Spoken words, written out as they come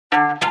I'm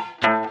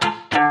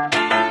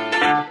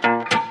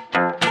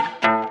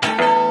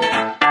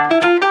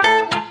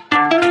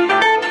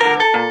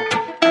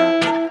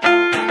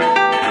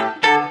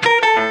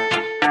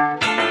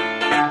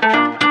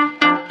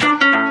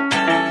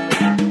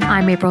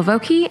April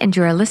Vokey, and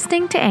you are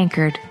listening to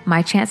Anchored,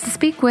 my chance to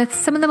speak with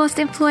some of the most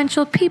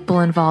influential people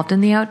involved in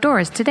the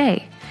outdoors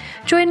today.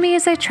 Join me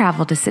as I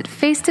travel to sit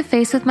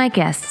face-to-face with my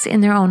guests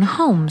in their own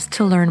homes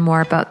to learn more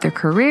about their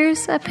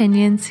careers,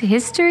 opinions,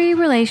 history,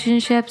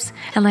 relationships,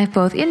 and life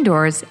both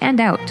indoors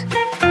and out.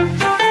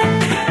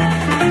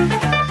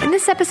 In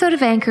this episode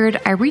of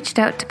Anchored, I reached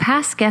out to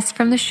past guests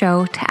from the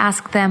show to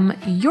ask them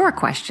your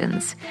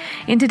questions.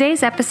 In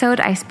today's episode,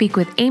 I speak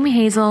with Amy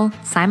Hazel,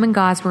 Simon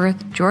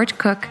Gawesworth, George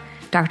Cook,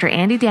 Dr.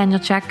 Andy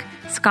Danylchuk,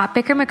 Scott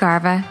Baker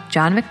McGarva,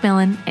 John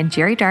McMillan, and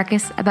Jerry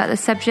Darkesabout about the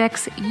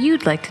subjects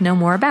you'd like to know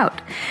more about.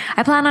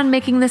 I plan on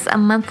making this a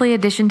monthly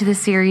addition to the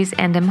series,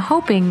 and I'm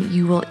hoping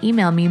you will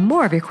email me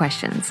more of your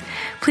questions.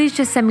 Please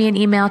just send me an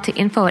email to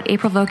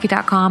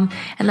info@aprilvokey.com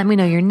and let me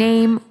know your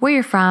name, where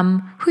you're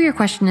from, who your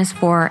question is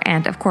for,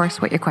 and of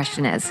course, what your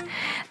question is.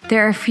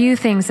 There are a few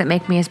things that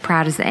make me as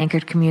proud as the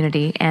Anchored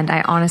community, and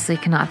I honestly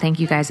cannot thank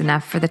you guys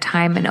enough for the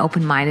time and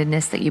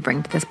open-mindedness that you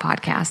bring to this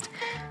podcast.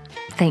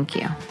 Thank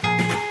you.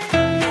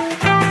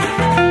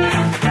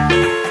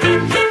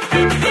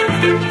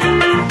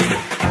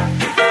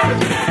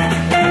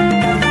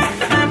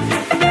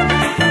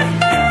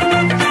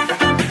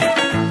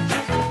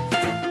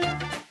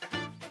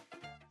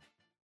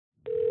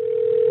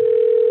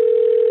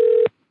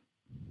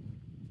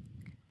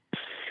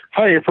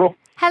 Hi, April.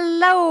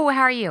 Hello,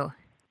 how are you?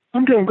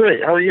 I'm doing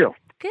great. How are you?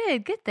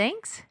 Good,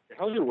 thanks.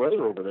 How's your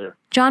weather over there?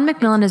 John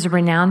McMillan is a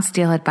renowned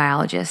steelhead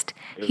biologist.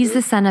 He's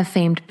the son of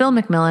famed Bill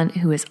McMillan,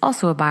 who is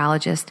also a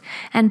biologist,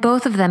 and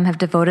both of them have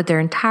devoted their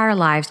entire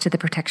lives to the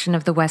protection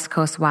of the West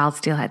Coast wild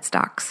steelhead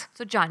stocks.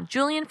 So, John,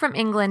 Julian from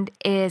England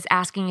is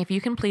asking if you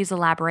can please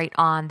elaborate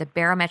on the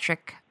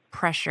barometric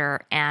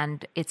pressure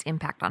and its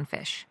impact on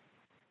fish.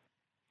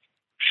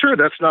 Sure,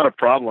 that's not a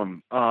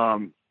problem.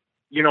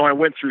 I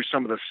went through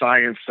some of the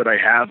science that I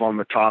have on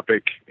the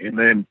topic and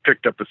then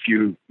picked up a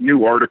few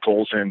new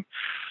articles. And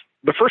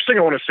the first thing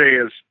I want to say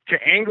is,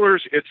 to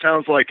anglers, it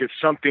sounds like it's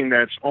something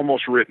that's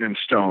almost written in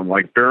stone,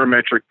 like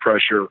barometric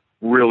pressure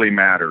really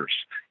matters.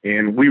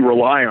 And we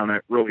rely on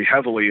it really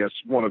heavily as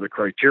one of the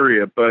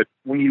criteria. But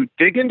when you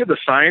dig into the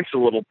science a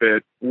little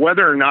bit,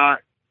 whether or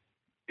not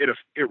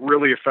it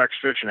really affects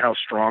fish and how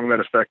strong that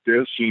effect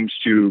is seems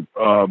to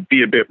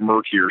be a bit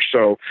murkier.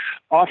 So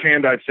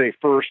offhand, I'd say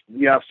first,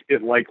 yes,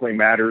 it likely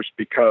matters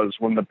because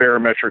when the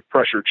barometric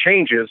pressure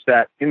changes,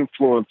 that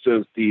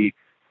influences the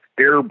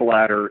air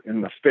bladder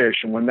in the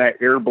fish. And when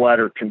that air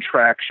bladder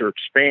contracts or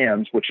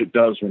expands, which it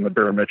does when the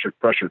barometric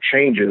pressure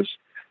changes,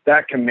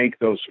 that can make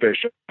those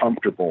fish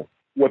uncomfortable.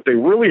 What they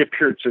really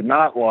appear to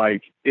not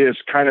like is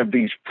kind of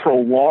these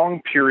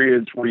prolonged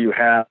periods where you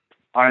have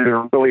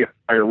either really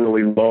high or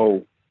really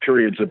low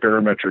periods of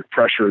barometric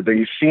pressure.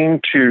 They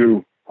seem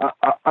to,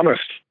 I'm going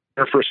to stay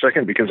there for a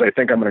second because I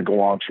think I'm going to go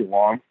on too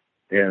long,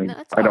 and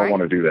I don't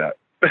want to do that.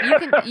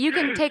 You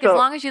can take as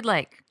long as you'd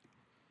like.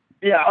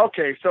 Yeah,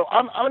 okay. So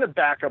I'm going to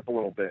back up a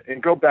little bit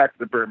and go back to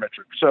the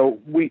barometric. So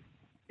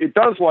it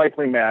does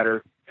likely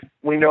matter.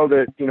 We know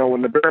that,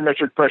 when the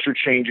barometric pressure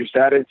changes,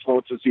 that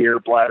influences the air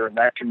bladder, and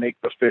that can make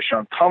the fish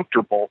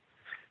uncomfortable.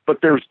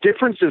 But there's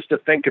differences to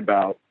think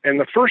about. And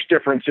the first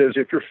difference is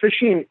if you're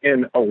fishing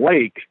in a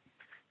lake,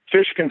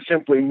 fish can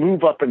simply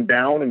move up and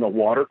down in the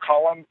water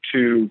column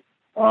to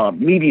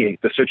mediate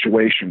the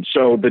situation.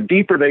 So the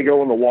deeper they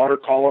go in the water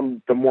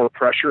column, the more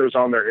pressure is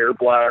on their air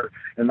bladder,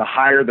 and the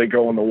higher they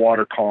go in the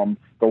water column,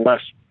 the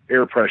less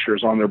air pressure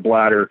is on their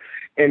bladder.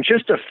 And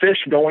just a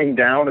fish going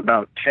down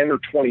about 10 or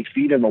 20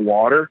 feet in the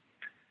water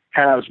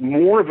has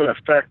more of an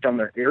effect on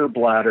their air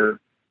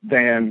bladder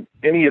than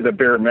any of the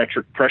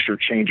barometric pressure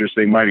changes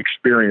they might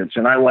experience.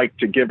 And I like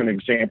to give an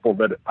example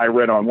that I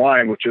read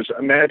online, which is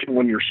imagine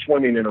when you're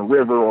swimming in a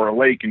river or a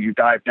lake and you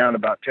dive down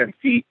about 10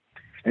 feet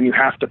and you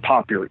have to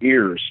pop your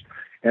ears.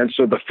 And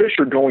so the fish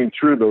are going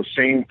through those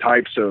same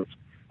types of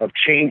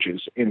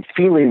changes and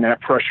feeling that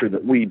pressure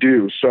that we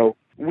do. So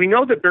we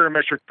know that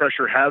barometric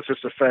pressure has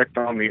this effect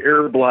on the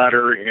air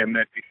bladder, and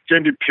that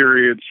extended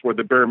periods where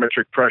the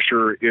barometric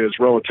pressure is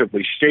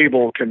relatively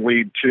stable can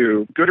lead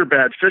to good or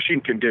bad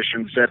fishing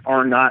conditions that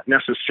are not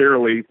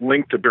necessarily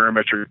linked to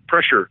barometric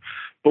pressure.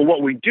 But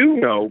what we do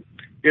know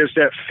is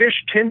that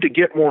fish tend to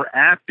get more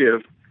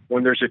active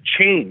when there's a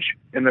change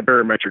in the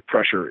barometric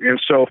pressure.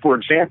 And so, for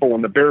example,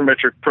 when the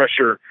barometric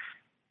pressure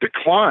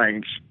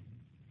declines,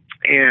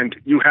 and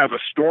you have a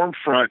storm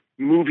front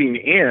moving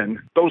in,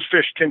 those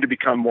fish tend to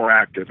become more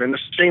active. And the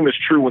same is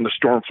true when the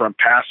storm front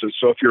passes.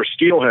 So if you're a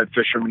steelhead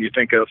fisherman, you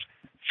think of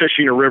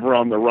fishing a river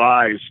on the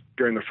rise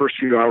during the first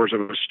few hours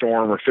of a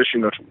storm, or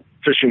fishing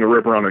the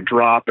river on a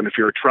drop. And if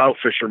you're a trout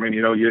fisherman,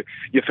 you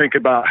think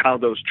about how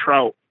those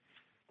trout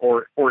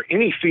or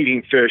any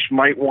feeding fish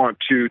might want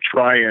to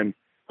try and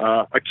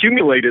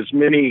accumulate as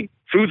many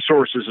food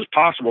sources as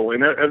possible.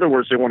 In other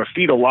words, they want to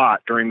feed a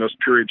lot during those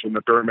periods when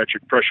the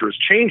barometric pressure is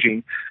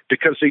changing,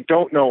 because they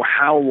don't know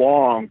how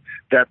long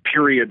that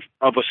period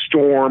of a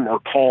storm or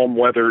calm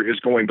weather is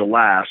going to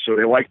last. So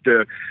they like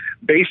to,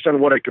 based on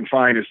what I can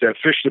find, is that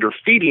fish that are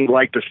feeding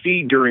like to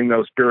feed during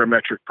those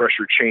barometric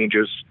pressure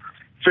changes.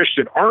 Fish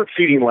that aren't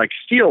feeding, like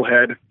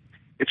steelhead,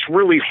 it's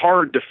really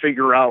hard to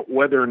figure out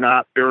whether or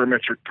not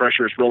barometric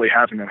pressure is really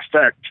having an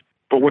effect.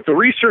 But what the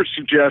research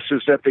suggests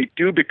is that they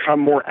do become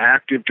more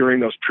active during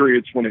those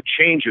periods when it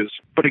changes.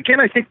 But again,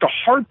 I think the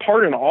hard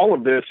part in all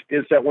of this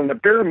is that when the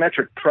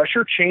barometric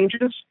pressure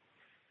changes,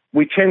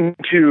 we tend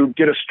to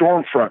get a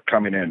storm front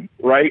coming in,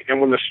 right?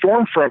 And when the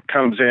storm front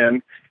comes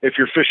in, if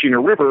you're fishing a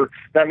river,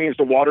 that means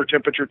the water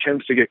temperature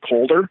tends to get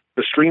colder.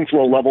 The stream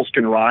flow levels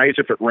can rise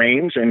if it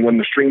rains. And when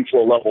the stream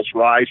flow levels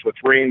rise with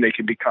rain, they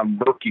can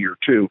become murkier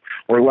too,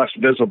 or less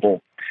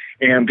visible.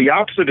 And the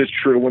opposite is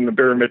true when the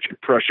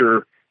barometric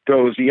pressure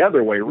goes the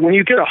other way. When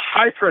you get a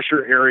high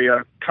pressure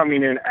area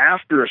coming in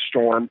after a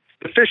storm,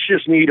 the fish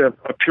just need a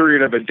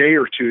period of a day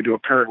or two to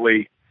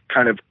apparently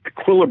kind of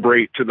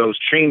equilibrate to those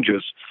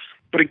changes.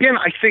 But again,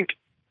 I think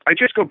I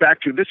just go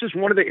back to, this is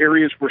one of the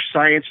areas where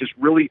science is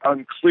really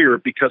unclear,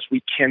 because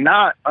we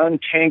cannot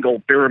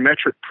untangle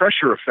barometric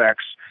pressure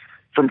effects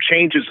from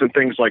changes in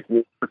things like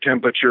water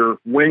temperature,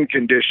 wind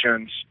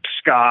conditions,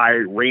 sky,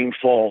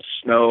 rainfall,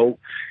 snow.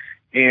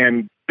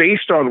 And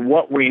based on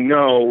what we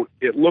know,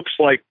 it looks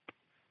like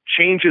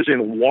changes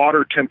in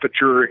water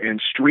temperature and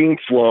stream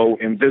flow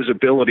and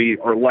visibility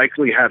are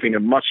likely having a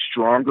much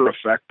stronger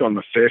effect on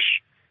the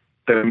fish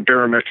than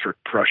barometric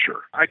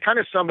pressure. I kind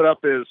of sum it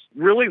up as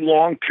really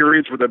long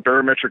periods where the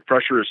barometric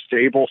pressure is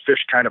stable, fish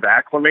kind of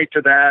acclimate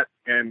to that,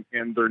 and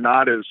they're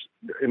not as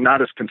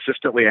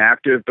consistently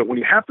active. But when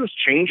you have those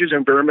changes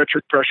in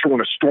barometric pressure, when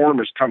a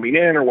storm is coming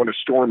in or when a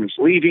storm is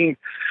leaving,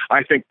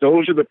 I think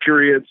those are the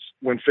periods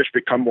when fish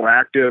become more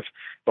active.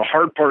 The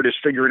hard part is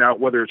figuring out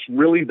whether it's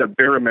really the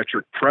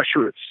barometric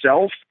pressure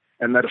itself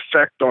and that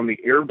effect on the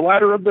air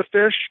bladder of the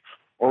fish,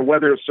 or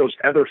whether it's those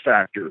other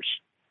factors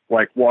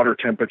like water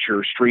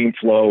temperature, stream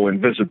flow, and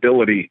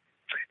visibility.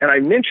 And I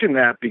mention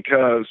that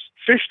because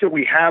fish that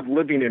we have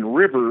living in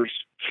rivers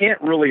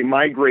can't really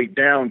migrate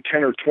down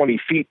 10 or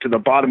 20 feet to the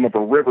bottom of a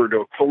river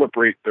to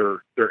equilibrate their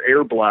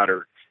air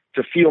bladder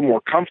to feel more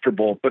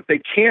comfortable, but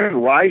they can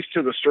rise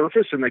to the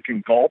surface and they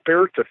can gulp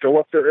air to fill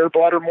up their air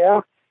bladder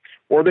more,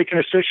 or they can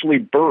essentially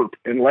burp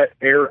and let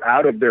air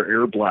out of their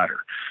air bladder.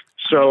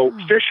 So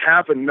fish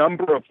have a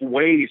number of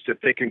ways that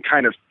they can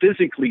kind of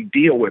physically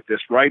deal with this,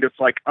 right? It's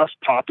like us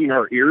popping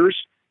our ears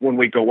when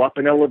we go up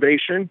in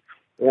elevation,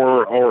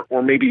 or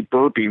maybe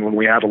burping when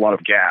we have a lot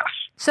of gas.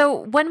 So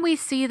when we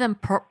see them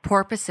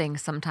porpoising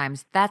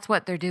sometimes, that's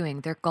what they're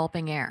doing. They're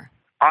gulping air.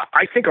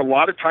 I think a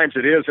lot of times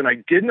it is, and I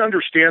didn't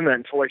understand that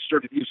until I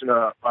started using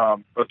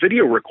a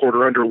video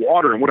recorder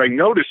underwater. And what I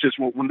noticed is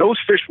when those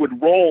fish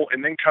would roll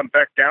and then come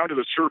back down to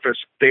the surface,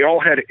 they all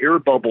had air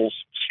bubbles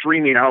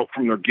streaming out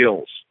from their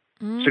gills,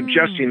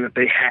 suggesting that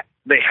they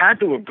had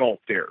to have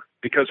gulped air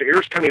because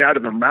air's coming out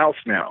of their mouth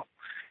now.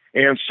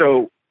 And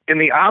so in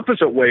the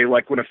opposite way,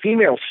 like when a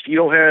female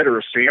steelhead or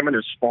a salmon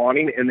is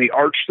spawning and they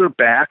arch their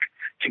back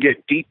to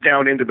get deep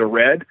down into the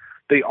red,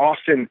 they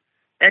often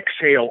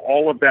exhale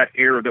all of that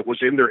air that was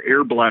in their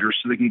air bladder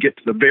so they can get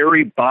to the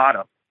very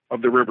bottom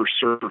of the river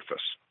surface.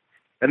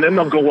 And then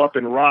they'll go up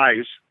and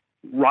rise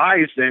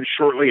then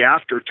shortly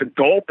after to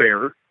gulp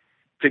air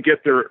to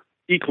get their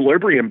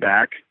equilibrium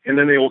back, and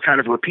then they will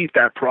kind of repeat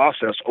that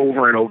process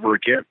over and over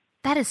again.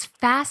 That is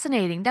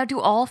fascinating. Now,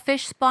 do all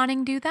fish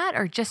spawning do that,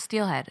 or just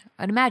steelhead?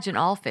 I'd imagine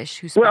all fish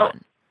who spawn. Well,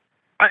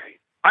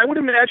 I would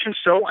imagine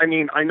so. I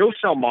mean, I know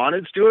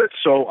salmonids do it,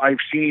 so I've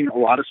seen a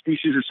lot of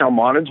species of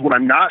salmonids. What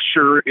I'm not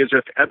sure is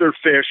if other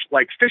fish,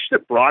 like fish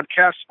that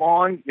broadcast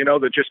spawn,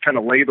 that just kind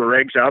of lay their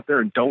eggs out there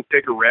and don't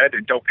dig a red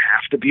and don't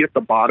have to be at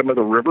the bottom of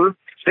the river,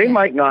 they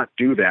might not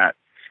do that.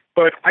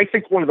 But I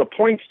think one of the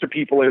points to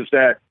people is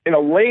that in a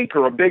lake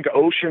or a big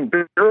ocean,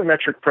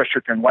 barometric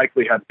pressure can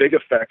likely have big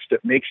effects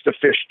that makes the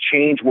fish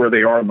change where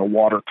they are in the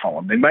water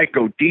column. They might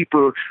go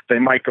deeper, they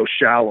might go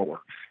shallower.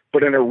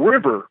 But in a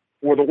river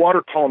where the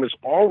water column is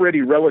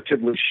already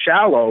relatively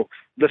shallow,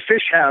 the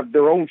fish have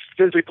their own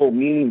physical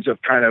means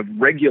of kind of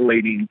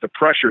regulating the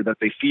pressure that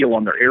they feel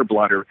on their air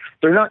bladder.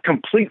 They're not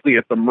completely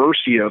at the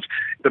mercy of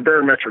the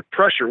barometric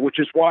pressure, which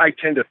is why I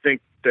tend to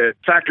think that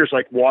factors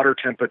like water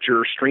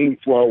temperature, stream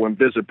flow, and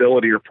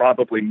visibility are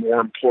probably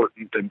more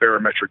important than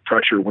barometric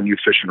pressure when you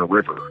fish in a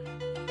river.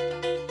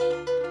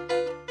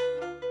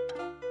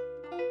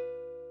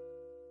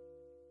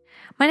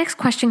 My next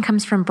question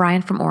comes from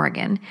Brian from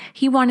Oregon.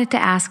 He wanted to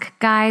ask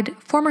guide,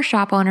 former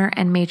shop owner,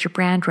 and major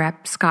brand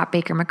rep Scott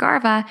Baker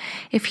McGarva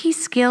if he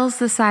scales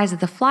the size of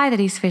the fly that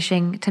he's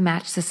fishing to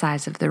match the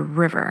size of the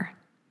river.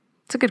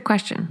 It's a good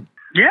question.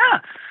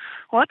 Yeah.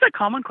 Well, that's a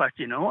common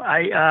question.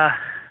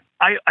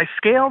 I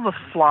scale the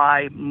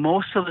fly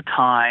most of the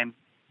time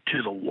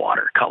to the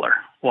water color,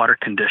 water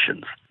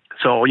conditions.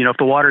 So, if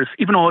the water's,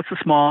 even though it's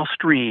a small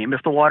stream,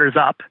 if the water's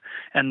up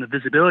and the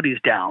visibility is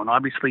down,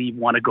 obviously you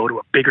want to go to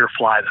a bigger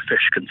fly the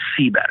fish can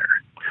see better.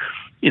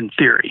 in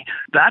theory.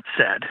 That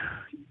said,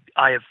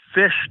 I have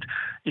fished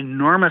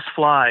enormous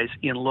flies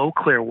in low,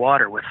 clear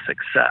water with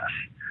success.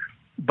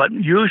 But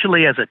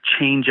usually as a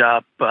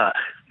change-up,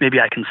 maybe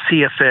I can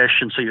see a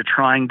fish, and so you're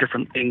trying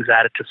different things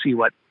at it to see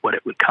what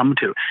it would come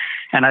to.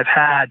 And I've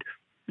had,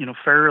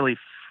 fairly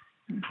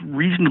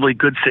reasonably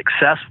good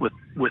success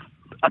with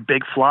a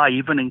big fly,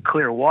 even in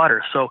clear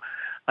water. So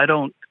I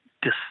don't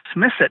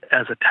dismiss it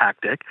as a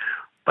tactic,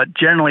 but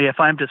generally if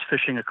I'm just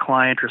fishing a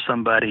client or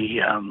somebody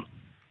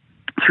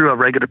through a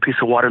regular piece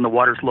of water and the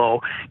water's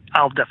low,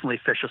 I'll definitely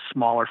fish a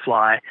smaller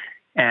fly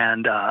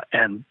and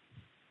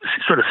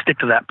sort of stick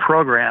to that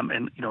program.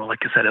 And, like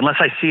I said, unless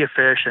I see a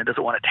fish and it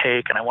doesn't want to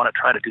take and I want to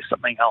try to do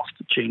something else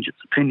to change its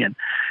opinion.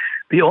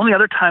 The only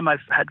other time I've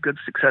had good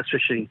success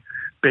fishing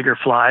bigger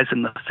flies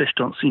and the fish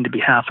don't seem to be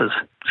half as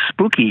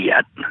spooky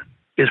yet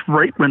is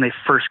right when they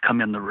first come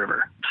in the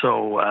river.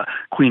 So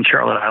Queen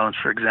Charlotte Islands,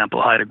 for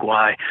example, Haida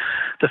Gwaii,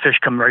 the fish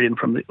come right in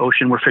from the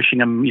ocean. We're fishing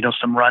them,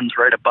 some runs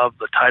right above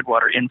the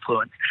tidewater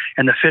influence.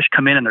 And the fish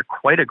come in and they're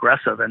quite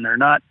aggressive, and they're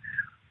not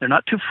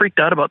too freaked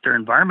out about their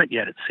environment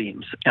yet, it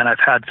seems. And I've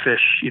had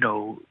fish,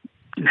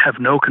 have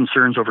no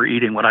concerns over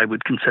eating what I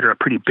would consider a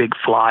pretty big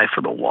fly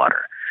for the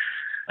water.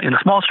 In a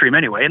small stream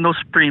anyway, and those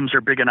streams are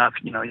big enough,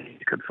 you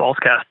could false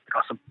cast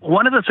across them.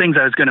 One of the things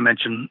I was going to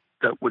mention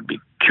that would be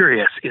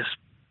curious is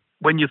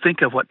when you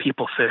think of what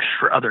people fish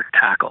for other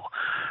tackle.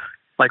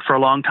 Like for a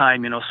long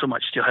time, so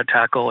much steelhead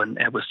tackle and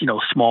it was,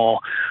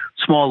 small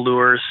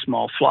lures,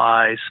 small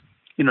flies.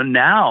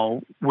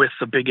 Now with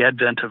the big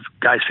advent of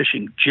guys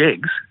fishing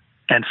jigs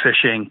and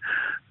fishing,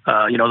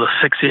 the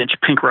 6-inch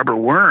pink rubber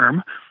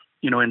worm,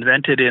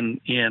 invented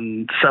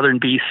in southern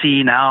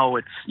BC. Now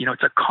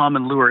it's a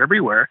common lure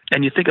everywhere.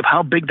 And you think of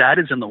how big that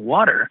is in the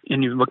water,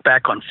 and you look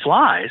back on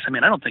flies. I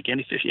mean, I don't think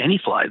any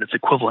fly that's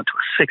equivalent to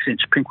a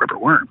 6-inch pink rubber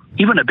worm.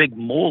 Even a big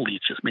mole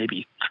leech is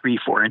maybe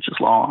 3-4 inches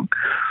long.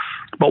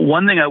 But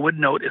one thing I would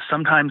note is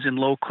sometimes in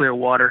low, clear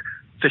water,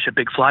 fish a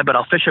big fly, but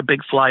I'll fish a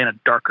big fly in a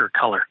darker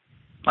color,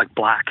 like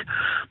black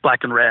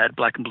and red,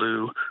 black and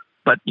blue,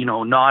 but,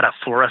 not a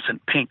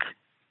fluorescent pink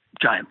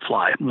giant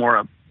fly, more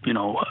a,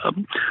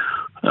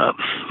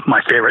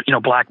 my favorite,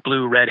 black,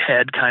 blue, red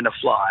head kind of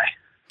fly.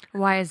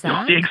 Why is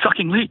that? The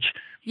egg-sucking leech.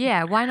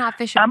 Yeah, why not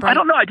fish a bright I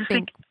don't know. I just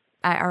think,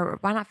 or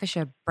why not fish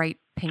a bright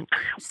pink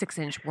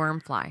 6-inch worm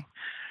fly?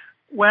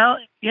 Well,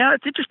 yeah,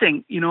 it's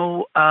interesting.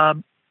 A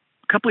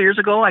couple of years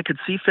ago, I could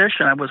see fish,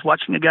 and I was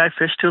watching a guy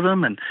fish to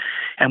them,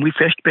 and we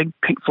fished big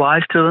pink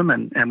flies to them,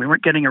 and we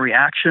weren't getting a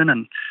reaction,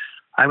 and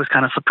I was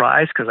kind of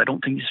surprised because I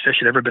don't think these fish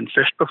had ever been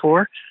fished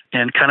before.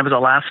 And kind of as a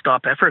last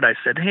stop effort, I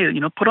said, hey,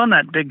 put on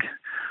that big,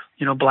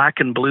 black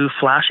and blue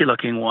flashy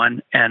looking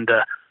one and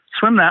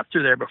swim that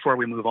through there before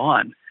we move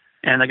on.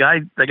 And the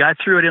guy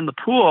threw it in the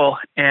pool,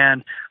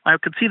 and I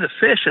could see the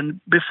fish.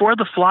 And before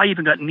the fly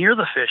even got near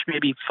the fish,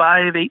 maybe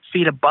 5-8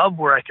 feet above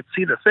where I could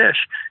see the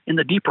fish in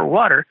the deeper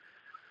water,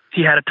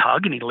 he had a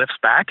tug and he lifts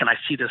back, and I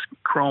see this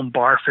chrome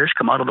bar fish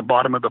come out of the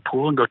bottom of the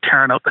pool and go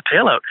tearing out the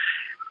tail out.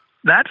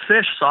 That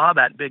fish saw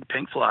that big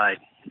pink fly.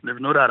 There's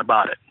no doubt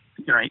about it.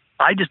 Right?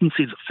 I just didn't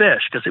see the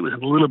fish because it was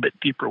a little bit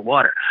deeper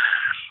water.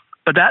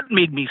 But that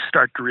made me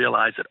start to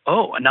realize that,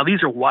 and now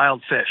these are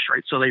wild fish,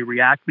 right? So they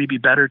react maybe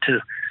better to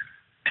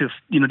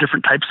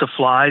different types of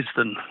flies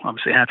than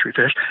obviously hatchery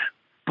fish.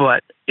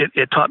 But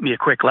it taught me a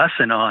quick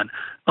lesson on,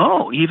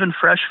 even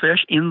fresh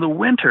fish in the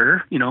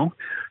winter,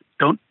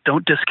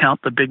 don't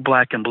discount the big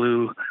black and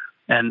blue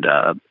and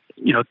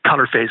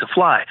color phase of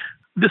fly.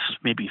 This is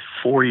maybe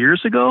 4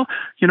 years ago.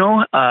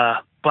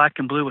 Black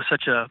and blue was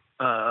such a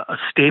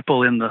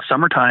staple in the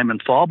summertime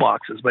and fall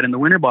boxes, but in the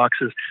winter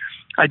boxes,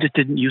 I just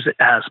didn't use it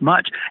as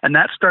much. And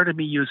that started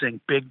me using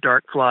big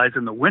dark flies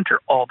in the winter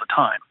all the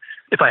time.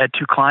 If I had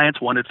two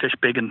clients, one would fish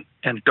big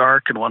and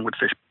dark, and one would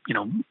fish,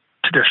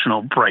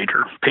 traditional bright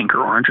or pink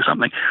or orange or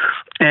something.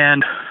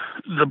 And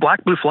the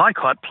black blue fly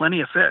caught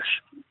plenty of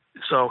fish.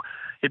 So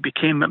it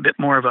became a bit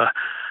more of a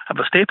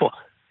staple.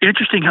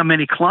 Interesting how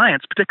many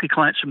clients, particularly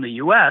clients from the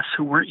U.S.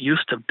 who weren't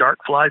used to dark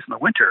flies in the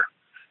winter,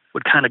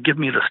 would kind of give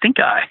me the stink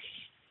eye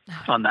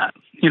on that.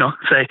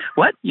 Say,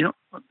 what?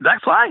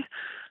 That fly?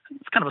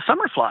 It's kind of a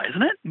summer fly,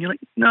 isn't it? And you're like,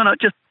 no,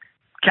 just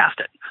cast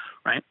it,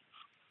 right?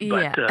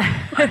 Yeah.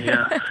 But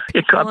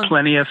it caught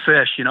plenty of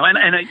fish, and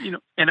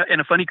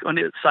a funny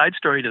side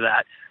story to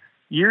that.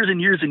 Years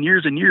and years and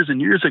years and years and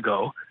years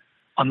ago,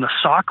 on the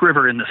Sauk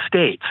River in the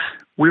States,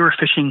 we were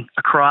fishing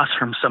across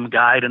from some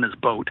guide in his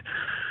boat.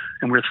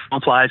 And we're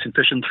throwing flies and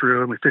fishing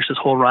through, and we fished this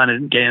whole run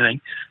and didn't get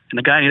anything. And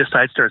the guy on the other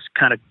side starts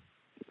kind of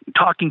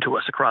talking to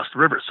us across the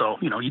river. So,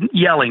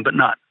 yelling, but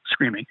not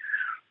screaming.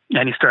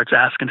 And he starts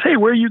asking, hey,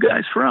 where are you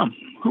guys from?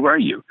 Who are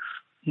you?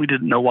 We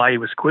didn't know why he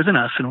was quizzing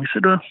us. And we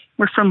said,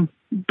 we're from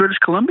British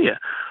Columbia.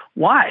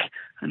 Why?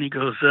 And he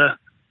goes,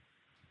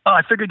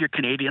 I figured you're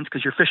Canadians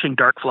because you're fishing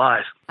dark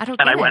flies.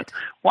 I went,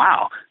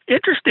 wow,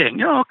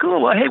 interesting.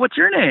 Cool. Well, hey, what's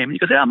your name? And he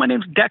goes, my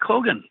name's Deck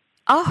Hogan.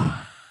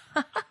 Oh.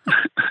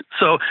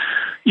 So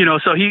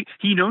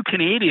he knew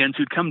Canadians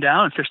who'd come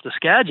down and fish the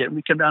Skagit, and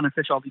we'd come down and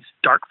fish all these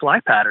dark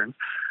fly patterns.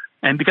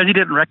 And because he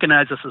didn't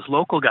recognize us as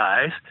local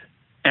guys,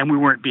 and we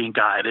weren't being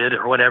guided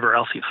or whatever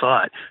else he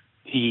thought,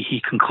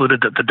 he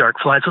concluded that the dark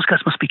flies, those guys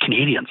must be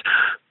Canadians,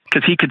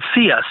 because he could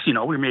see us, we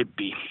were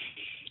maybe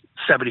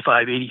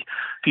 75, 80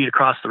 feet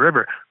across the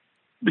river.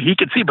 He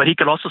could see, but he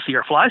could also see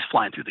our flies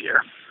flying through the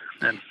air.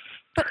 And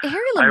but Harry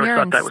I always Lemire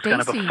thought and that was Stacey,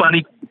 kind of a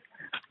funny.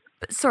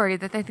 Sorry,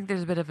 I think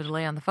there's a bit of a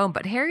delay on the phone,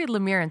 but Harry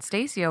Lemire and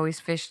Stacey always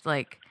fished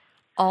like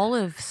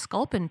olive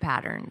sculpin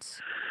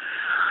patterns.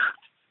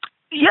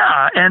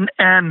 Yeah, and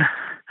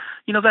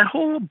that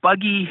whole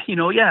buggy, the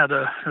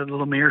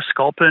Lemire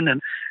sculpin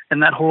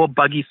and that whole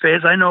buggy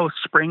phase. I know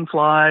spring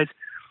flies.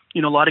 A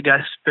lot of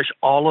guys fish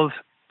olive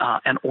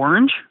and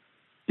orange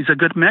is a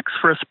good mix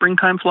for a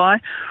springtime fly.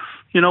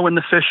 When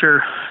the fish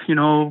are,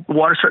 the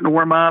water's starting to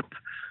warm up,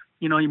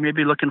 you may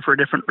be looking for a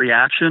different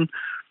reaction.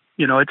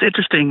 It's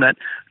interesting that,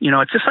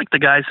 it's just like the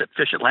guys that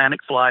fish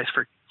Atlantic flies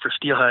for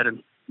steelhead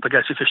and the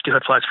guys who fish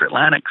steelhead flies for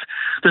Atlantics.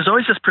 There's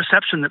always this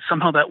perception that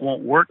somehow that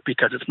won't work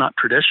because it's not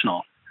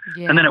traditional.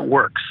 Yeah. And then it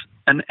works.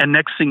 And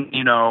next thing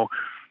you know,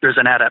 there's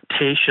an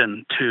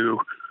adaptation to,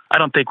 I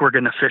don't think we're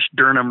going to fish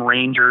Durham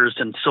Rangers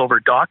and Silver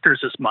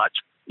Doctors as much,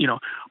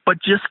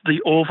 but just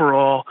the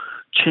overall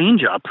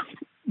change up,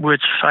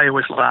 which I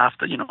always laugh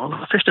that,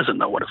 the fish doesn't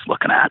know what it's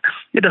looking at.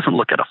 It doesn't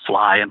look at a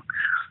fly and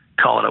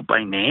call it out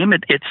by name.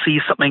 It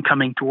sees something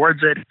coming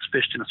towards it. It's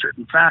fished in a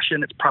certain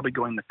fashion. It's probably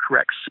going the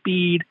correct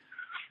speed.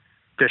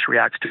 Fish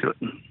reacts to it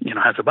and,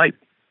 has a bite.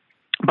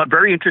 But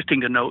very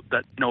interesting to note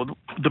that,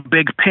 the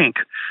big pink,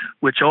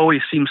 which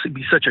always seems to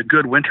be such a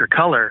good winter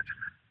color,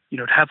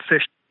 to have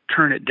fish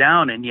turn it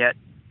down and yet,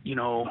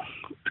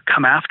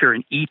 come after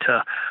and eat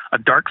a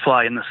dark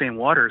fly in the same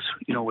waters,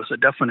 was a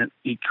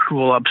definitely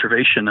cool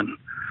observation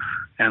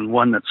and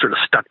one that sort of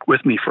stuck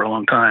with me for a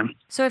long time.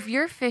 So if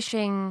you're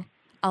fishing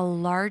a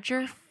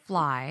larger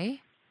fly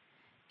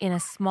in a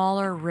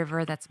smaller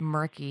river that's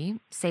murky,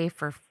 safe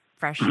for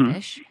fresh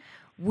fish,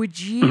 would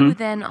you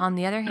then, on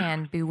the other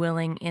hand, be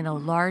willing in a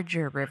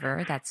larger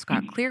river that's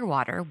got clear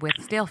water with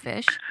stale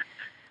fish,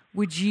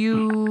 would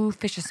you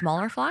fish a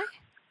smaller fly?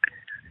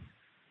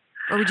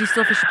 Or would you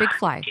still fish a big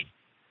fly?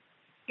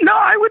 No,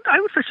 I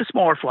would fish a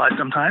smaller fly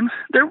sometimes.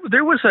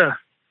 There was a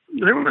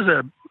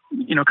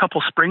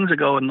couple springs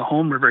ago in the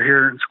home river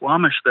here in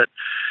Squamish that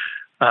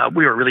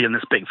we were really in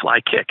this big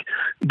fly kick,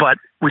 but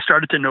we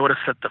started to notice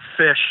that the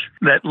fish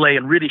that lay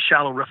in really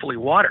shallow, riffly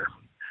water,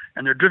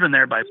 and they're driven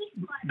there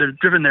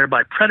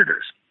by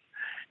predators,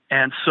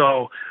 and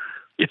so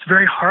it's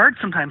very hard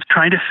sometimes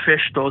trying to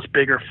fish those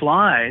bigger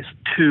flies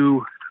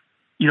to,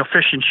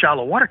 fish in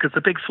shallow water, because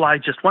the big fly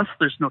just, once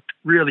there's no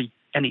really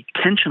any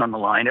tension on the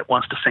line, it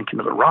wants to sink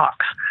into the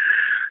rocks.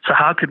 So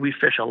how could we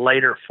fish a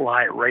lighter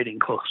fly right in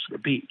close to the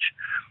beach?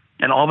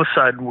 And all of a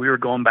sudden we were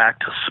going back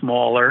to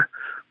smaller,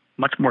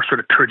 much more sort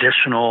of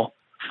traditional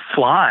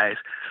flies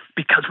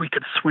because we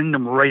could swing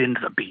them right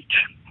into the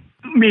beach.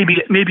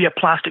 Maybe a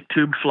plastic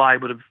tube fly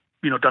would have,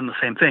 done the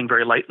same thing,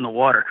 very light in the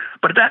water.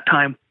 But at that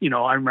time,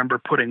 I remember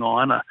putting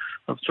on a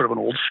sort of an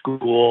old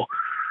school,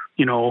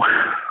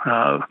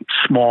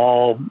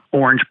 small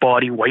orange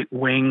body, white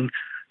wing,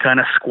 kind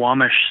of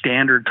Squamish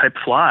standard type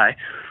fly,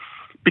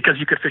 because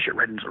you could fish it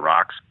right into the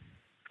rocks.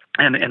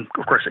 And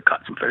of course it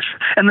caught some fish.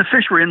 And the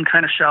fish were in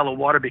kind of shallow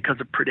water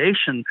because of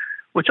predation,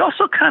 which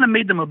also kind of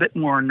made them a bit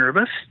more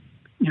nervous,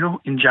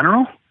 in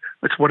general.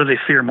 It's what do they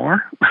fear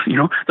more?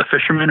 The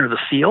fisherman or the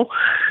seal?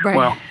 Right.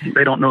 Well,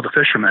 they don't know the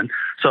fisherman.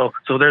 So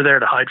they're there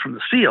to hide from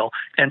the seal.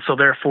 And so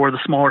therefore the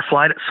smaller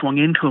fly that swung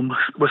into him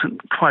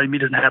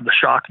didn't have the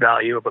shock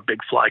value of a big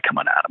fly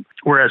coming at him.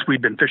 Whereas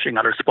we'd been fishing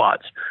other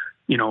spots,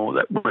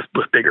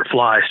 with bigger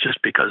flies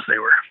just because they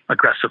were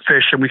aggressive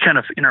fish. And we kind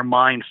of, in our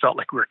mind, felt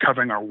like we were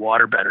covering our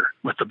water better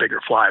with the bigger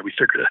fly. We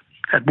figured it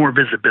had more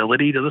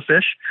visibility to the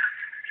fish.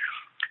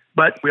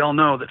 But we all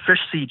know that fish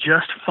see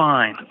just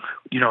fine,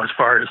 as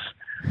far as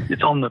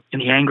it's in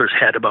the angler's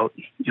head about,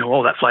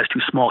 that fly's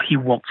too small, he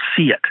won't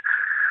see it.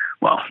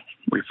 Well,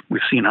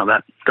 we've seen how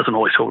that doesn't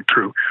always hold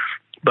true.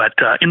 But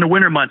in the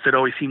winter months, it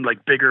always seemed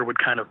like bigger would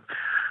kind of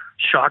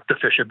shock the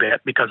fish a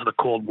bit because of the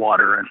cold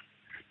water and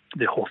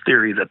the whole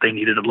theory that they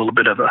needed a little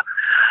bit of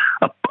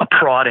a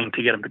prodding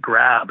to get them to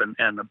grab,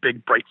 and a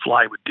big bright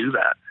fly would do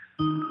that.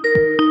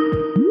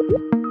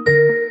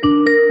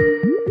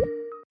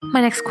 My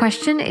next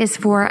question is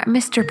for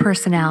Mr.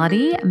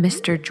 Personality,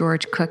 Mr.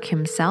 George Cook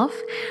himself.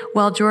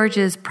 While George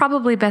is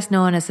probably best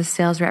known as a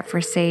sales rep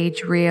for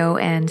Sage, Rio,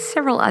 and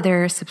several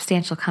other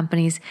substantial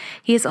companies,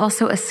 he is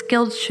also a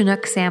skilled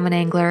Chinook salmon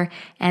angler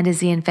and is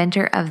the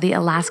inventor of the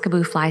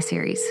Alaskaboo Fly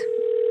series.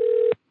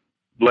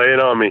 Lay it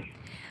on me.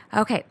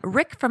 Okay,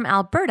 Rick from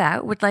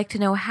Alberta would like to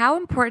know, how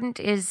important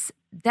is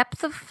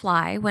depth of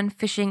fly when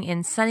fishing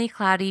in sunny,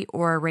 cloudy,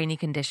 or rainy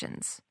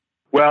conditions?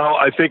 Well,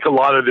 I think a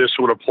lot of this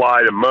would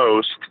apply to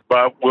most,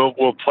 but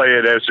we'll play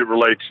it as it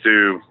relates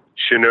to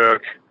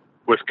Chinook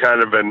with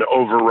kind of an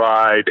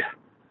override,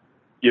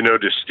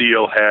 to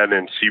steelhead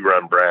and sea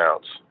run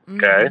browns.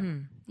 Okay? Mm-hmm.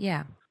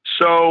 Yeah.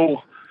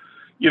 So,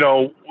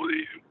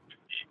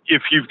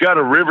 if you've got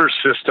a river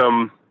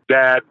system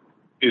that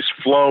is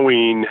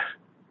flowing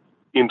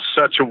in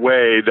such a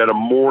way that a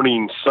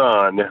morning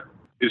sun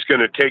is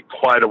going to take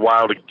quite a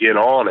while to get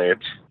on it,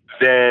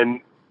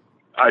 then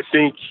I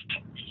think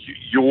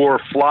your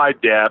fly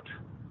depth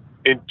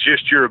and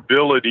just your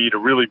ability to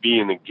really be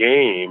in the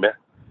game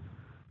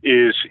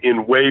is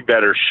in way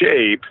better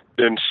shape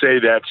than, say,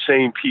 that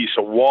same piece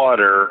of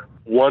water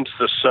once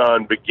the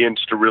sun begins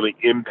to really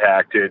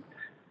impact it.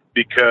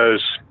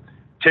 Because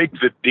take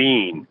the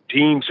Dean.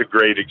 Dean's a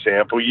great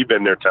example. You've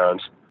been there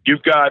tons.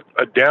 You've got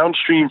a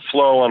downstream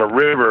flow on a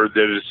river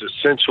that is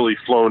essentially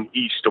flown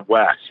east to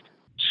west.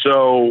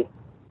 So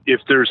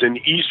if there's an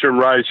eastern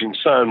rising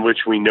sun, which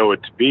we know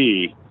it to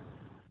be,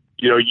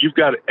 you've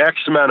got X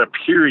amount of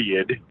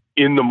period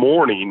in the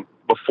morning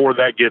before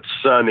that gets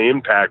sun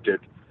impacted.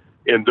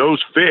 And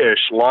those fish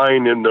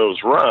lying in those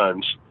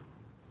runs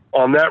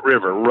on that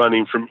river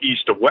running from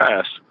east to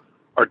west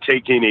are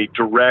taking a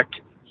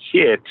direct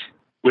hit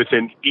with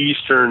an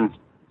eastern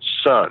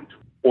sun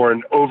or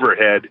an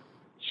overhead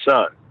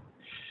sun.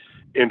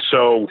 And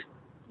so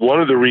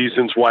one of the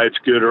reasons why it's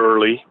good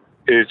early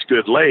and it's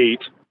good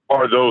late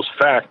are those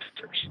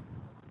factors.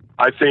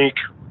 I think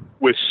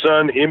with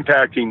sun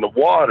impacting the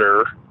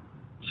water,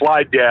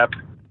 fly depth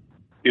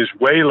is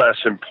way less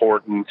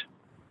important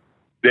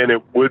than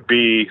it would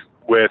be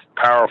with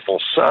powerful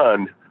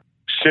sun,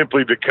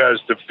 simply because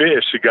the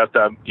fish have got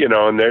the,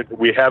 and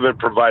we haven't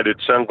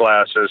provided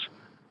sunglasses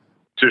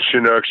to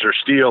Chinooks or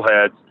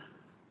steelhead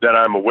that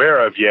I'm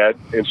aware of yet.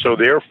 And so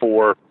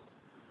therefore,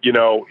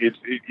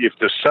 if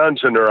the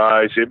sun's in their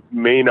eyes, it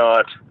may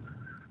not,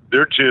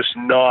 they're just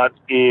not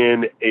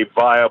in a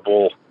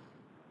viable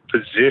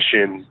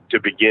position to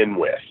begin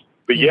with.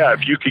 But yeah,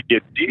 if you could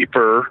get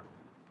deeper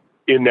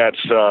in that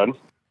sun,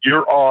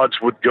 your odds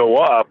would go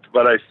up.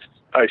 But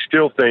I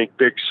still think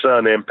big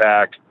sun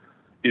impact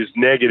is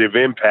negative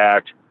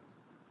impact.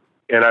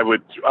 And I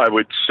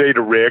would say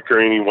to Rick or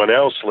anyone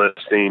else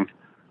listening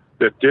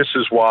that this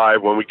is why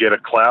when we get a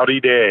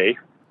cloudy day,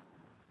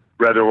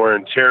 whether we're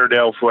in Terra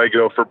del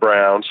Fuego for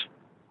browns,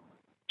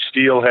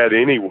 steelhead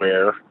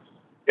anywhere,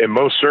 and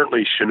most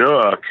certainly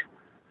Chinook,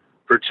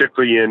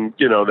 particularly in,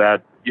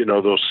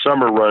 those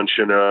summer run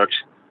Chinooks,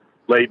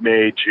 late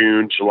May,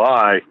 June,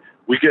 July,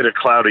 we get a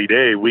cloudy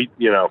day.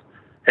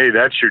 Hey,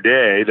 that's your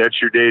day. That's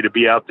your day to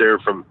be out there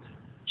from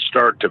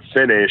start to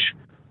finish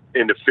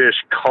and to fish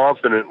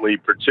confidently,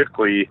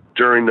 particularly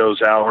during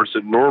those hours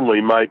that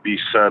normally might be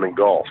sun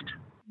engulfed.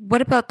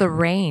 What about the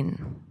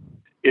rain?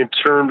 In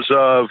terms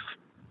of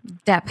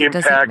depth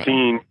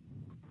impacting,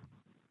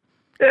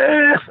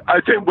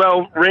 I think,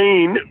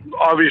 rain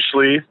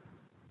obviously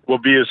will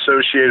be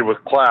associated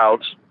with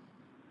clouds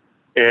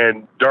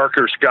and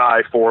darker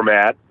sky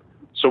format.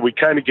 So we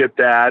kind of get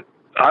that.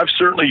 I've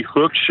certainly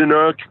hooked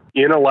Chinook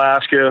in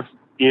Alaska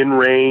in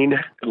rain,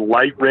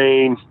 light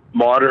rain,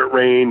 moderate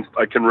rain.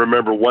 I can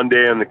remember one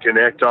day on the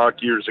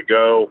Connectoc years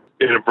ago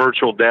in a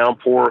virtual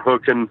downpour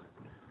hooking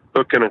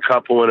a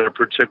couple in a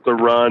particular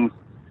run.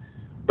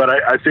 But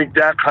I think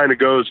that kind of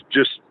goes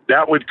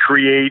that would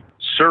create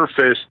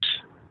surface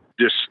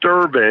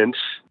disturbance,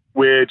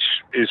 which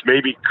is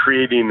maybe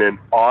creating an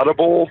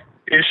audible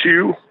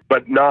issue,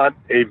 but not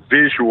a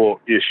visual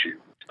issue.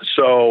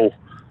 So,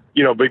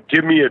 but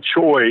give me a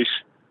choice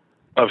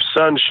of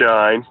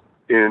sunshine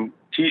in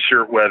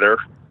t-shirt weather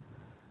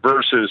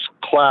versus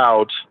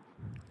clouds,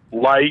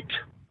 light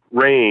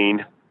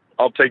rain.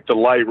 I'll take the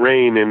light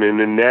rain in an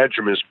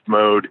anadromous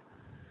mode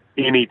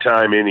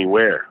anytime,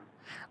 anywhere.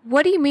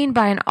 What do you mean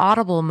by an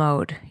audible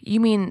mode? You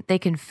mean they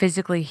can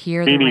physically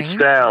hear the Any rain?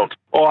 sound.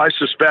 Oh, I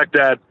suspect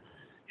that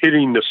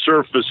hitting the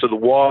surface of the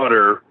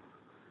water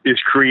is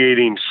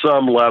creating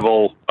some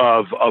level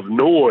of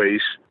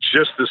noise,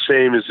 just the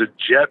same as a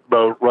jet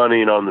boat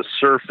running on the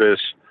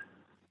surface,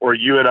 or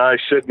you and I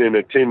sitting in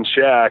a tin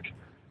shack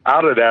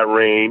out of that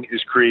rain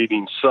is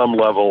creating some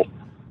level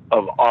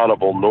of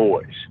audible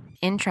noise.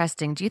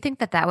 Interesting. Do you think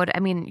that would,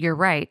 you're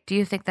right. Do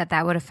you think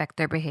that would affect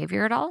their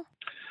behavior at all?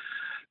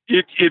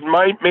 It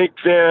might make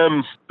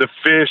them the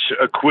fish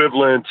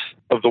equivalent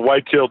of the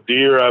white-tailed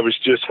deer I was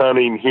just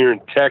hunting here in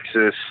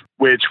Texas,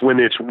 which when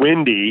it's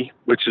windy,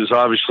 which is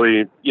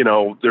obviously,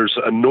 there's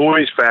a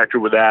noise factor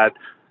with that,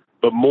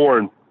 but more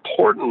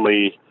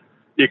importantly,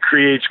 it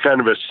creates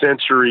kind of a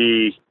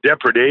sensory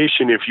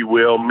depredation, if you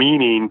will,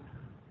 meaning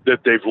that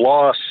they've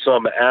lost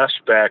some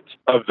aspect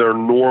of their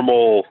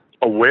normal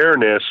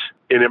awareness,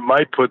 and it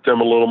might put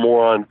them a little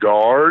more on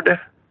guard.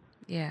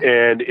 Yeah.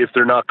 And if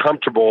they're not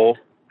comfortable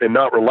and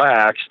not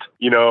relaxed,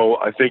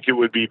 I think it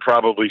would be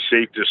probably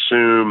safe to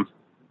assume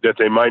that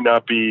they might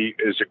not be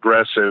as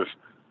aggressive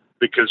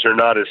because they're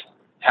not as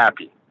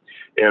happy.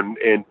 And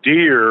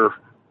deer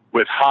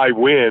with high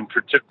wind,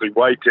 particularly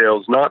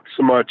whitetails, not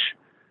so much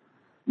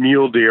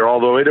mule deer,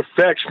 although it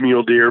affects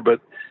mule deer,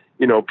 but,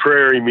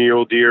 prairie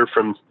mule deer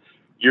from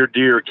your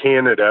deer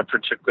Canada,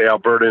 particularly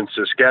Alberta and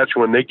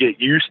Saskatchewan, they get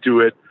used to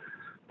it.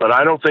 But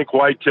I don't think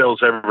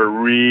whitetails ever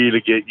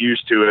really get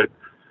used to it.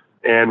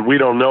 And we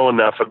don't know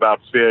enough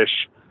about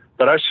fish,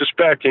 but I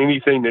suspect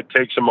anything that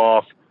takes them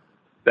off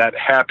that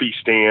happy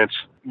stance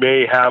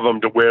may have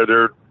them to where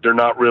they're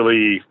not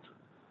really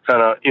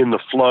kind of in the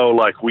flow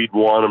like we'd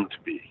want them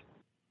to be.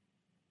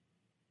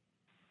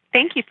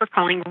 Thank you for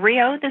calling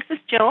Rio. This is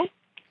Jill.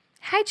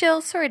 Hi,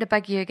 Jill. Sorry to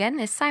bug you again.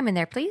 Is Simon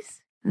there,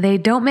 please? They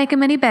don't make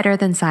him any better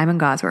than Simon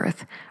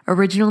Gawesworth.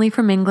 Originally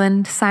from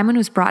England, Simon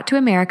was brought to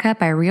America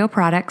by Rio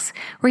Products,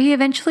 where he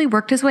eventually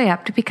worked his way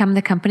up to become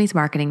the company's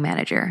marketing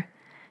manager.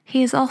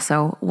 He is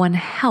also one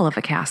hell of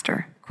a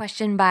caster.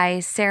 Question by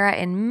Sarah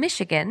in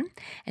Michigan,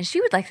 and she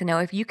would like to know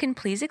if you can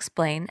please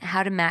explain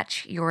how to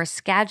match your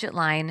Skagit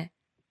line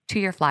to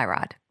your fly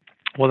rod.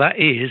 Well, that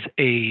is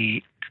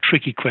a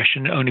tricky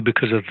question, only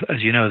because of,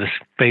 as you know, the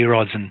Spey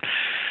rods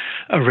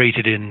are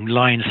rated in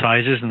line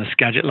sizes, and the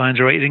Skagit lines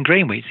are rated in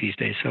grain weights these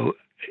days. So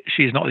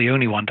she's not the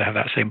only one to have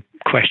that same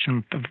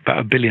question. About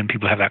 1 billion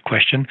people have that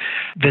question.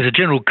 There's a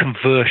general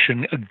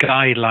conversion, a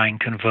guideline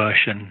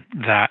conversion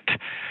that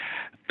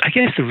I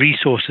guess the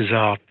resources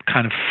are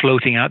kind of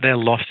floating out there,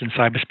 lost in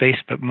cyberspace,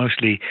 but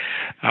mostly,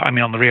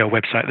 on the Rio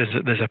website,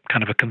 there's a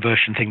kind of a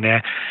conversion thing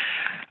there.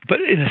 But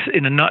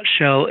in a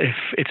nutshell, if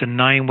it's a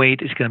 9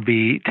 weight, it's going to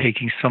be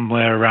taking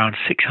somewhere around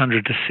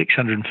 600 to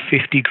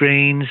 650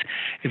 grains.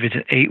 If it's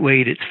an 8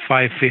 weight, it's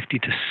 550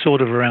 to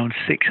sort of around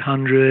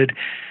 600.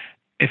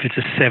 If it's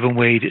a 7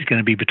 weight, it's going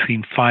to be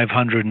between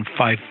 500 and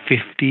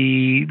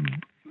 550.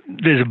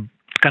 There's a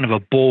kind of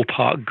a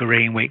ballpark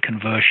grain weight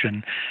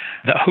conversion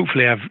that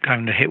hopefully I've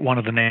kind of hit one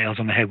of the nails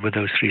on the head with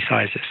those 3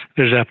 sizes.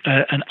 There's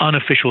an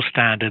unofficial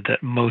standard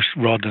that most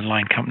rod and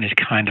line companies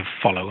kind of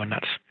follow, and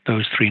that's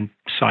those 3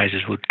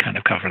 sizes would kind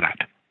of cover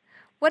that.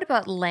 What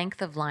about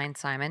length of line,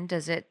 Simon?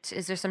 Is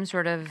there some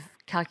sort of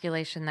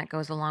calculation that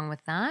goes along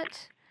with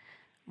that?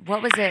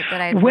 What was it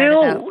that I read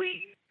about?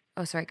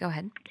 Oh, sorry, go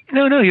ahead.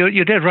 No,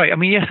 you're dead right. I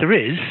mean, yes, there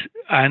is,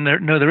 and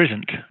there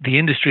isn't. The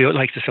industry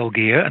likes to sell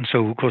gear, and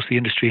so, of course, the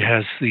industry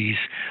has these,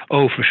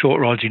 for short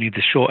rods, you need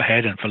this short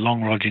head, and for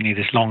long rods, you need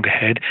this longer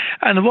head.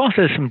 And whilst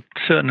there's some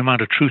certain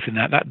amount of truth in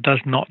that, that does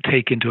not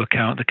take into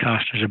account the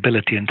caster's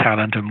ability and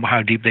talent and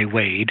how deep they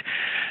wade.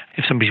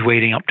 If somebody's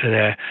wading up to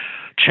their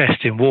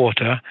chest in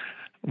water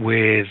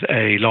with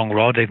a long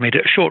rod, they've made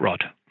it a short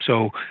rod.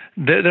 So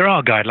there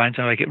are guidelines.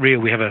 Like at Rio,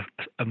 we have a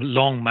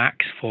long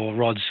max for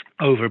rods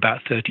over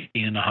about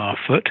 13.5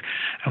 foot,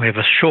 and we have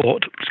a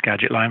short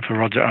Skagit line for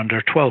rods that are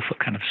under 12 foot,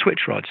 kind of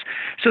switch rods.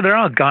 So there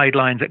are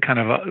guidelines that kind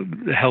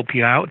of help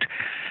you out.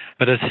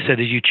 But as I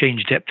said, as you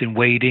change depth in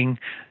wading,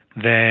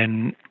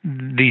 then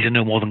these are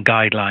no more than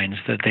guidelines,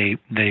 that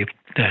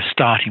they're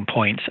starting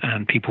points,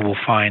 and people will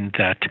find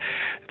that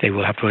they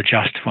will have to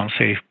adjust once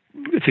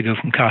if they go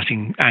from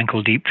casting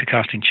ankle deep to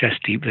casting chest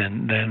deep,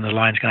 then the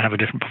line's going to have a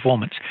different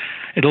performance.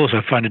 It'll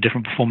also find a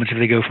different performance if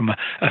they go from a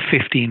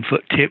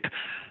 15-foot tip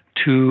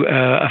to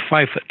a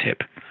 5-foot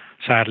tip.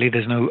 Sadly,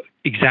 there's no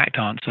exact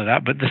answer to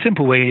that, but the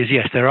simple way is,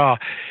 yes, there are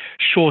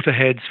shorter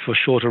heads for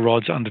shorter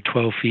rods under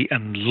 12 feet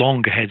and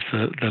longer heads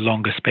for the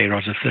longer Spey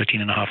rods of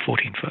 13.5,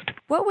 14 foot.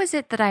 What was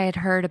it that I had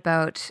heard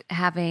about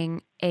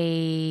having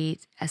a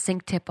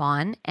sink tip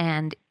on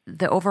and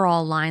the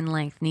overall line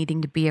length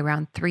needing to be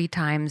around 3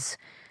 times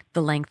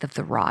the length of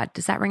the rod?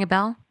 Does that ring a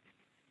bell?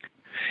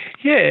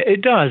 Yeah,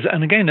 it does.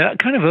 And again,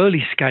 kind of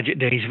early Skagit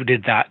days we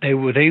did that. They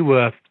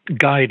were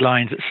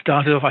guidelines that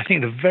started off, I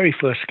think the very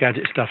first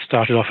Skagit stuff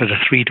started off as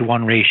a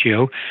 3-to-1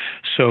 ratio.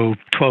 So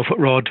 12-foot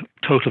rod,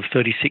 total of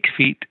 36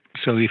 feet.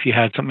 So if you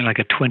had something like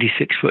a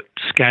 26-foot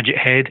Skagit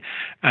head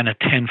and a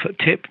 10-foot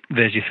tip,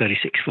 there's your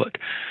 36-foot.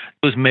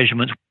 Those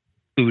measurements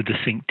include the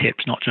sink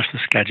tips, not just the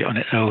Skagit on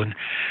its own.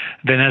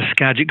 Then as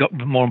Skagit got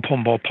more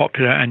and more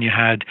popular, and you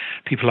had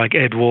people like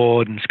Ed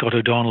Ward and Scott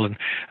O'Donnell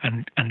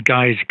and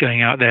guys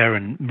going out there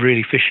and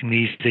really fishing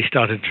these, they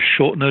started to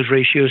shorten those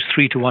ratios.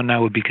 3-to-1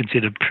 now would be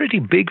considered a pretty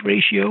big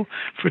ratio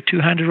for a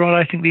two-handed rod,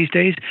 I think, these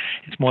days.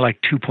 It's more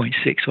like 2.6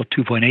 or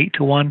 2.8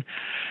 to 1.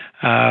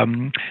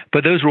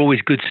 But those were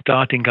always good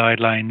starting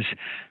guidelines.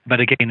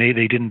 But again, they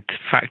didn't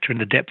factor in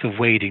the depth of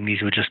wading.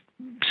 These were just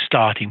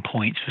starting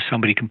points for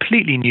somebody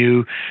completely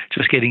new,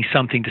 just getting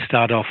something to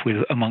start off with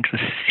amongst a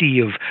sea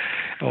of,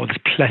 or this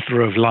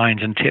plethora of lines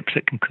and tips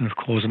that can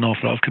cause an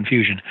awful lot of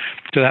confusion.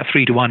 So that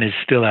 3-to-1 is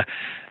still a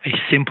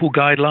simple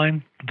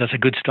guideline. That's a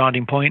good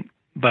starting point,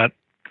 but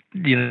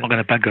you're not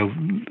going to go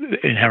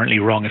inherently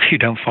wrong if you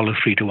don't follow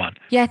 3-to-1.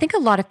 Yeah, I think a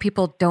lot of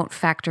people don't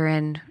factor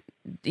in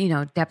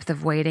depth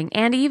of wading,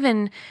 and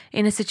even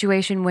in a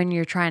situation when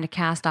you're trying to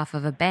cast off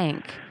of a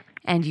bank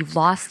and you've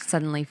lost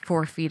suddenly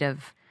 4 feet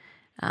of,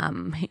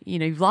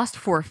 you've lost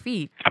 4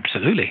 feet.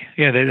 Absolutely.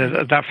 Yeah,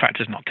 that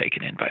factor's not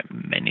taken in by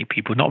many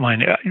people, not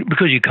mine,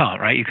 because you can't,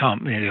 right? You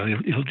can't,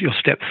 you'll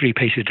step 3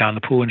 paces down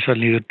the pool and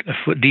suddenly you're a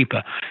foot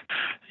deeper.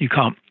 You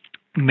can't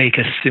make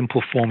a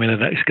simple formula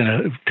that's going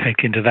to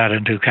take into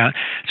account.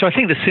 So I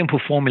think the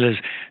simple formulas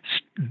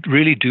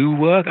really do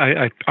work.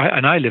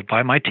 I live by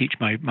them. I teach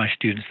my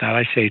students that.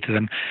 I say to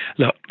them,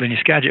 look, when you're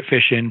Skagit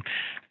fishing,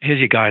 here's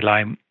your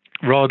guideline.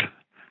 Rod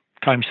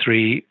times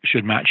 3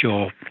 should match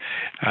your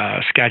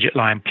Skagit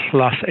line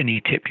plus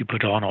any tip you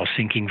put on, or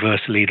sinking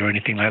Versalead or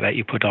anything like that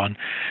you put on.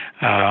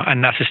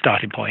 And that's a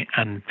starting point.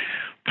 And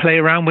play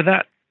around with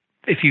that.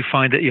 If you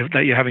find that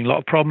you're having a lot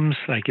of problems,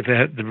 like if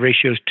the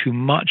ratio is too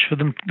much for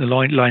them, the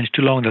line's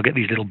too long, they'll get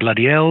these little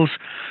bloody L's.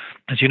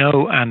 as you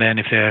know, and then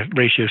if their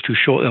ratio is too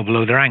short, they'll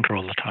blow their anchor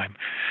all the time.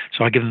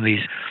 So I give them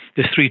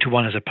this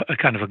 3-to-1 as a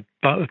kind of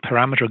a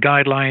parameter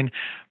guideline,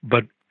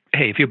 but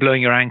hey, if you're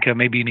blowing your anchor,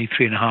 maybe you need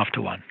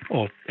 3.5-to-1,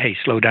 or hey,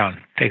 slow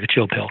down, take a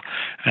chill pill.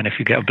 And if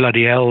you get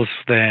bloody L's,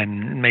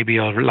 then maybe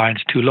your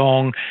line's too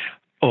long,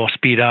 or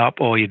speed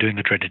up, or you're doing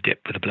a dreaded dip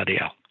with a bloody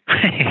L.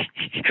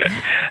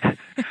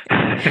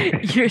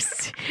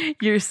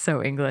 You're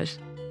so English.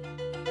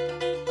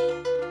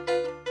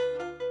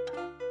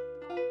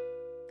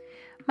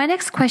 My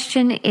next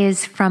question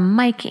is from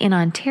Mike in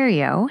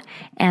Ontario,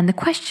 and the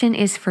question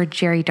is for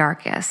Jerry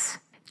Darkes.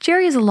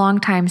 Jerry is a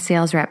longtime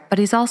sales rep, but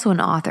he's also an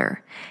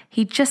author.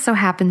 He just so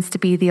happens to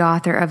be the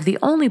author of the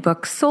only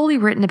book solely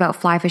written about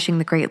fly fishing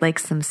the Great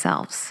Lakes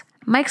themselves.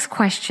 Mike's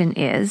question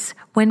is,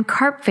 when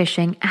carp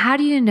fishing, how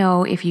do you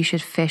know if you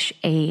should fish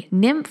a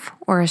nymph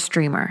or a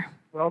streamer?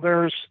 Well,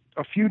 there's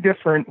a few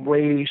different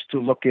ways to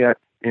look at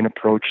and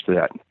approach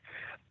that.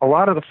 A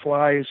lot of the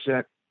flies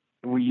that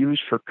we use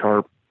for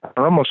carp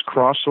are almost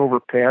crossover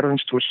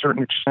patterns to a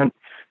certain extent.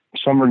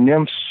 Some are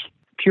nymphs,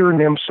 pure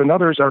nymphs, and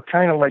others are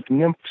kind of like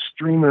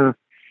nymph-streamer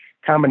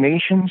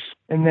combinations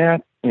in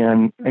that.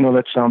 And I know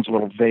that sounds a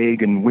little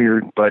vague and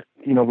weird, but,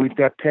 we've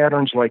got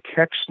patterns like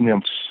hex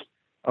nymphs,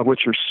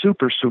 which are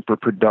super, super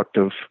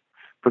productive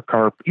for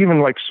carp.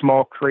 Even like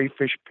small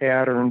crayfish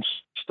patterns,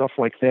 stuff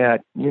like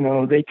that,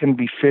 they can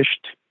be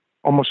fished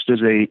almost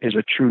as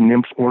a true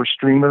nymph or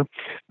streamer.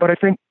 But I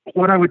think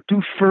what I would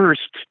do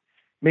first,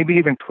 maybe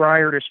even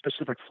prior to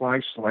specific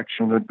fly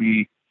selection, would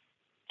be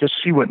just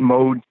see what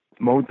mode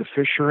the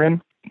fish are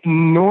in.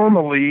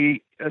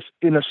 Normally,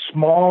 in a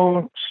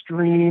small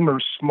stream or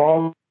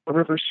small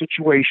river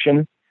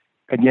situation,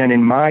 again,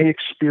 in my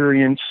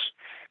experience,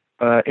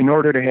 in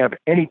order to have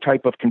any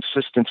type of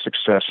consistent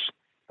success,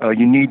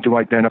 you need to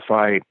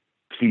identify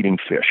feeding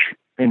fish.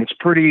 And it's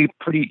pretty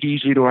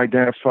easy to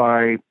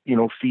identify,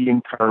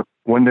 feeding carp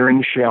when they're in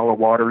the shallow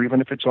water,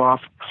 even if it's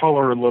off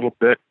color a little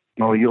bit.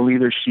 You'll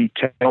either see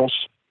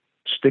tails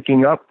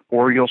sticking up,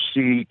 or you'll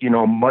see,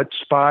 mud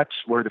spots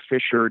where the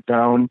fish are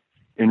down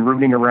and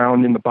rooting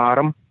around in the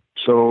bottom.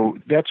 So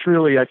that's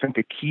really, I think,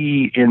 a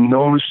key in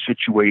those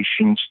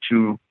situations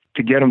to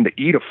get them to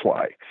eat a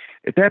fly.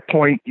 At that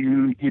point,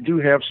 you do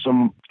have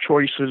some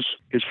choices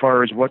as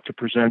far as what to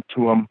present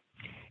to them.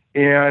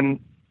 And,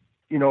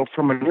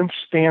 from a nymph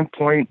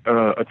standpoint,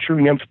 a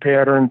true nymph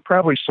pattern,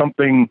 probably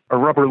a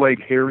rubber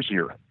leg hare's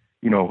ear,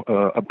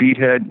 a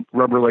beadhead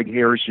rubber leg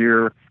hare's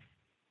ear,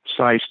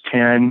 size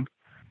 10.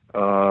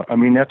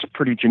 That's a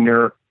pretty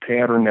generic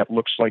pattern that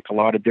looks like a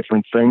lot of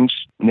different things.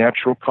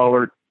 Natural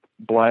colored,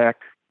 black,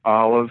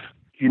 olive.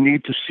 You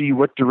need to see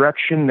what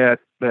direction that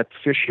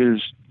fish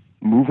is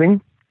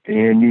moving,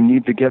 and you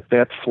need to get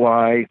that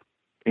fly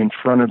in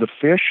front of the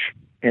fish.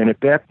 And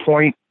at that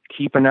point,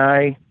 keep an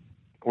eye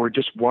or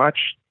just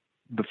watch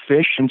the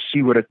fish and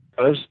see what it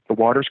does. The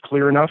water's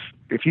clear enough.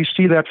 If you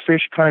see that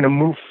fish kind of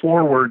move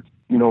forward,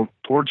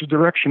 towards the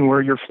direction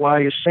where your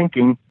fly is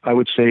sinking, I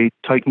would say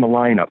tighten the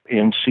line up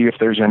and see if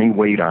there's any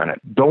weight on it.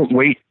 Don't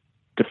wait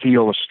to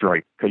feel a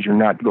strike, because you're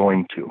not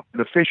going to.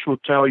 The fish will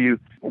tell you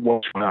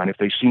what's going on if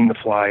they've seen the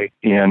fly,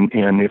 and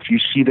if you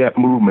see that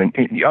movement.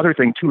 And the other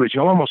thing too is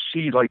you'll almost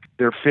see like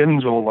their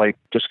fins will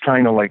just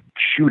kind of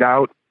shoot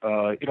out.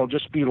 It'll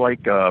just be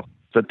like a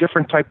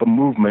different type of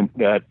movement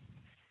that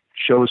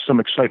shows some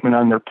excitement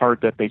on their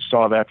part that they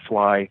saw that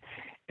fly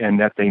and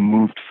that they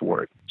moved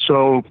for it.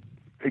 So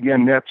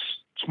again, that's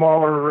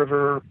smaller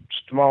river,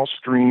 small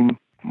stream,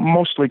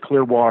 mostly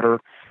clear water.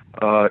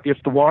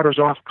 If the water's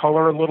off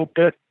color a little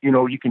bit,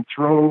 you can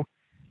throw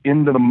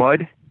into the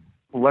mud,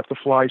 let the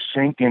fly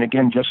sink, and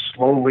again, just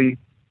slowly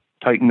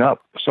tighten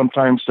up.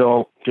 Sometimes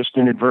they'll just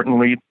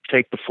inadvertently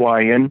take the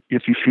fly in.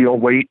 If you feel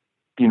weight,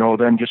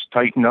 then just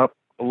tighten up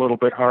a little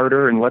bit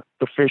harder and let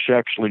the fish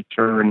actually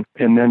turn,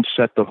 and then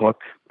set the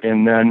hook,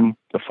 and then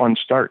the fun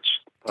starts.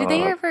 Do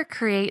they ever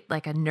create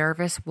like a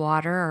nervous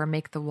water or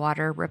make the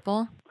water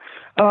ripple?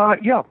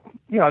 Yeah,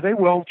 they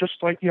will. Just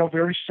like,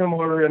 very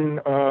similar in,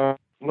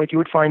 like you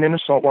would find in a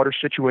saltwater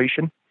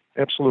situation.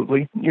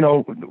 Absolutely.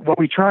 What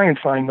we try and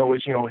find though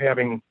is,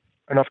 having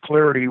enough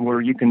clarity where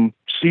you can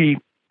see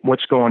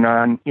what's going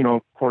on.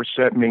 Of course,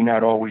 that may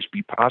not always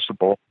be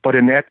possible, but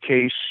in that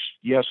case,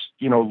 yes,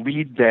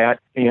 lead that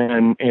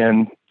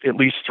and at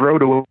least throw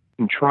to it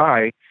and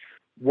try.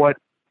 What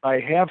I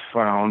have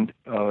found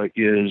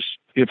is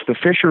if the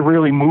fish are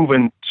really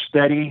moving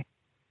steady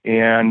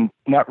and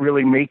not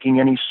really making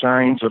any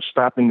signs of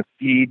stopping the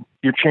feed,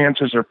 your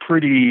chances are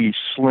pretty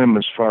slim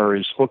as far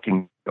as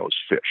hooking those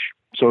fish.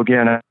 So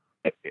again,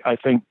 I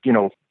think,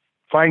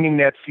 finding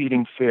that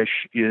feeding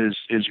fish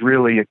is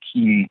really a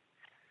key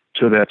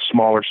to that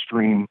smaller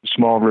stream,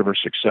 small river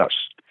success.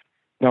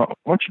 Now,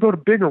 once you go to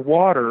bigger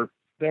water,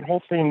 that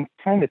whole thing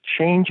kind of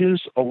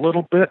changes a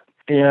little bit.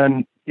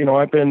 And,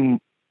 I've been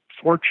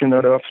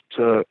fortunate enough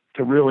to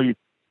really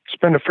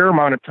spend a fair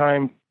amount of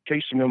time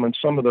chasing them in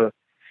some of the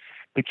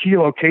key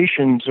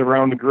locations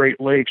around the Great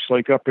Lakes,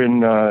 like up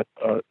in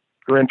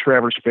Grand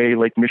Traverse Bay,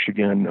 Lake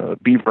Michigan,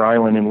 Beaver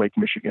Island in Lake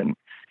Michigan,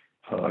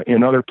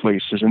 in other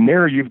places. And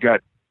there you've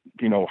got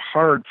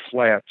hard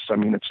flats. I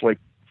mean, it's like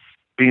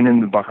being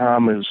in the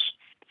Bahamas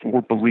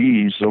or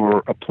Belize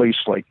or a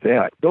place like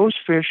that. Those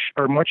fish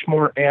are much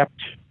more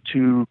apt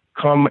to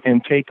come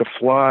and take a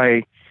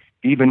fly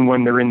even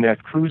when they're in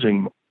that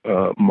cruising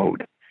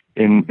mode.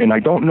 And I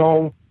don't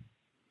know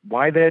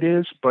why that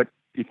is, but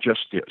it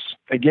just is.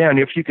 Again,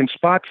 if you can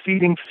spot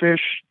feeding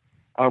fish,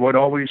 I would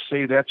always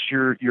say that's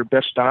your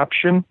best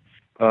option.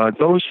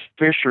 Those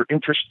fish are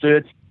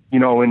interested,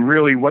 in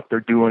really what they're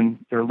doing.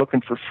 They're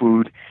looking for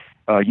food.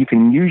 You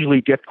can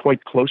usually get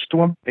quite close to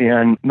them.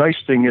 And nice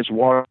thing is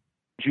water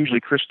is usually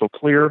crystal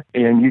clear,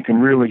 and you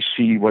can really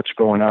see what's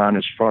going on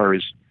as far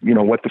as,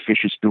 what the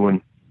fish is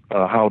doing,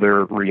 how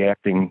they're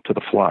reacting to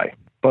the fly.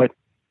 But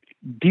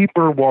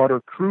deeper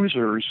water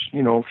cruisers,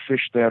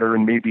 fish that are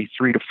in maybe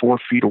 3 to 4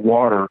 feet of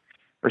water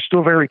are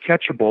still very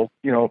catchable.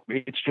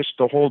 It's just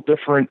a whole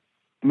different,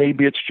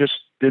 maybe it's just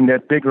in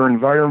that bigger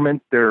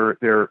environment.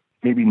 They're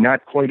maybe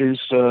not quite as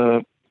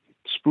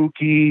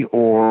spooky,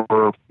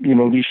 or,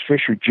 these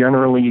fish are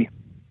generally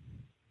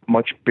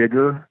much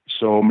bigger.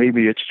 So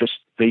maybe it's just,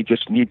 they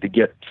just need to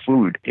get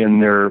food,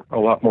 and they're a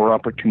lot more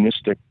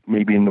opportunistic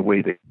maybe in the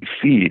way they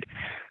feed.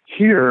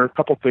 Here, a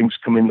couple things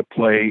come into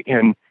play,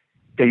 and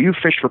you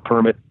fish for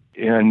permit,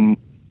 and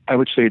I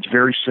would say it's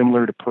very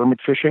similar to permit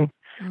fishing,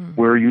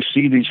 where you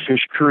see these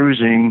fish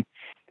cruising,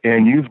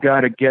 and you've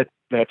got to get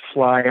that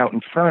fly out in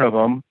front of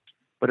them,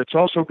 but it's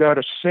also got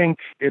to sink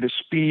at a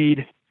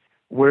speed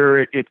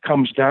where it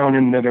comes down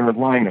into their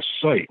line of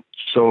sight.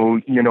 So,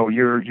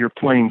 you're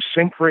playing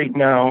sink right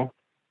now.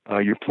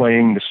 You're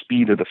playing the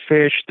speed of the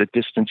fish, the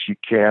distance you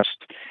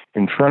cast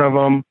in front of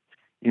them.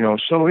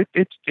 So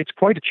it's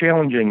quite a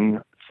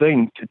challenging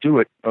thing to do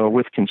it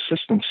with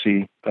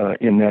consistency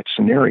in that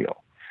scenario.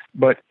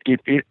 But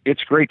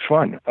it's great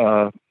fun,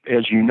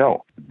 as you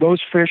know.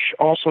 Those fish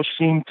also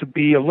seem to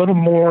be a little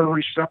more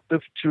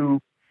receptive to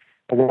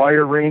a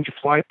wider range of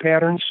fly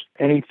patterns,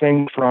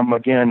 anything from,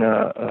 again,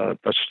 a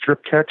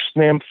strip text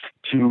nymph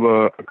to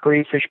a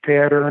crayfish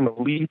pattern, a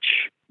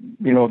leech,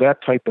 that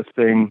type of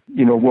thing,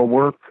 will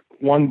work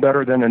one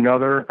better than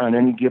another on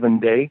any given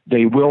day.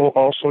 They will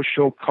also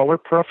show color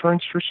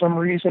preference for some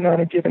reason on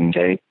a given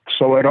day.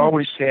 So I'd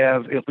always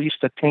have at least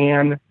a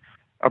tan,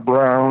 a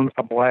brown,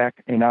 a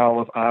black, and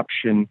olive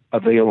option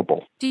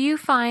available. Do you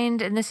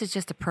find, and this is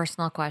just a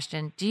personal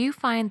question, do you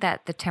find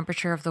that the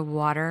temperature of the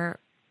water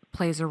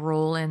plays a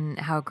role in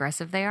how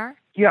aggressive they are?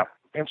 Yeah,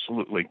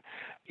 absolutely.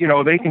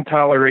 They can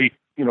tolerate,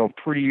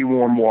 pretty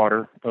warm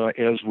water,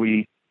 as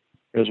we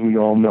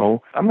all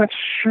know. I'm not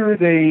sure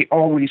they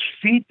always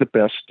feed the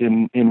best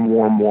in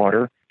warm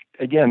water.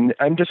 Again,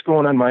 I'm just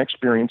going on my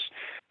experience.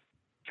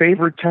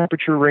 Favorite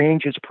temperature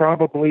range is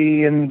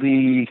probably in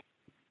the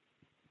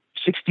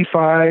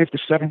 65 to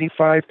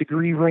 75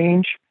 degree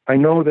range. I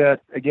know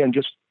that, again,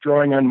 just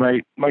drawing on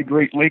my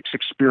Great Lakes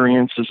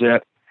experience, is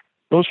that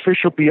those fish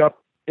will be up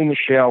in the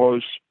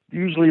shallows.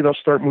 Usually they'll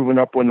start moving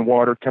up when the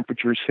water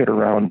temperatures hit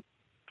around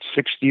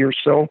 60 or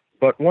so.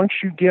 But once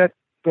you get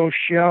those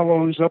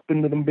shallows up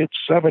into the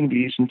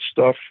mid-70s and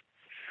stuff,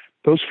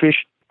 those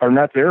fish are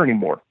not there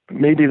anymore.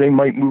 Maybe they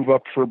might move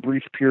up for a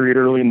brief period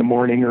early in the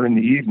morning or in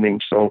the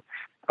evening. So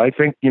I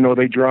think,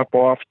 they drop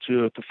off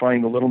to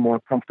find a little more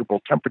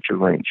comfortable temperature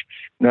range.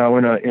 Now,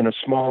 in a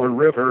smaller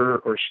river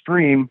or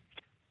stream,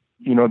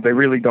 they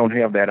really don't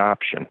have that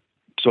option.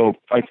 So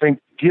I think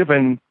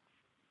given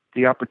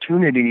the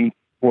opportunity,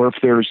 or if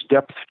there's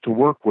depth to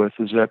work with,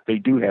 is that they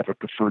do have a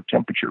preferred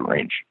temperature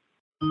range.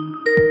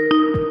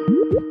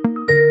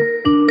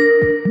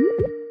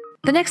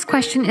 The next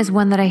question is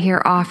one that I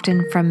hear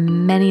often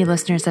from many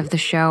listeners of the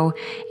show,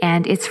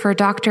 and it's for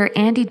Dr.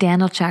 Andy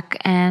Danylchuk,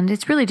 and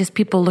it's really just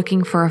people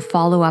looking for a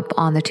follow-up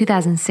on the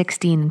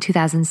 2016 and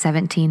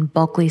 2017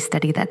 Bulkley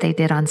study that they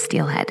did on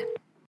steelhead.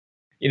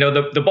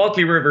 The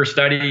Bulkley River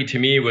study to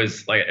me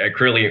was like a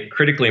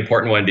critically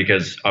important one,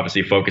 because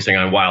obviously focusing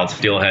on wild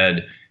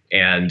steelhead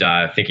and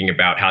thinking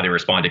about how they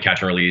respond to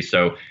catch and release.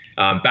 So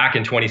back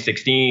in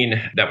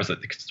 2016, that was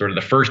sort of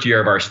the first year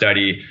of our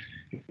study,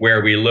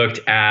 where we looked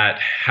at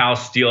how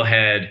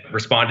steelhead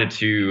responded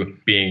to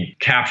being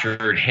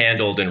captured,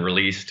 handled, and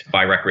released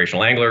by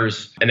recreational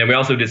anglers. And then we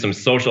also did some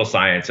social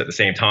science at the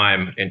same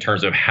time in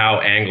terms of how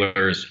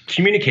anglers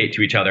communicate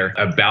to each other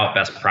about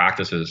best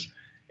practices.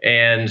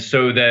 And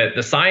so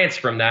the science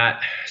from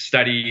that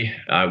study,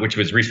 which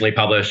was recently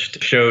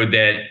published, showed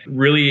that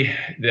really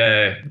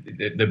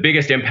the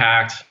biggest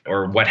impact,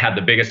 or what had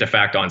the biggest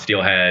effect on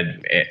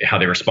steelhead, how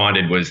they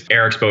responded, was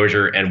air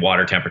exposure and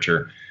water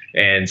temperature.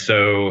 And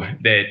so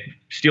that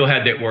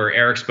steelhead that were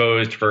air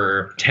exposed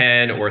for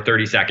 10 or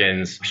 30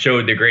 seconds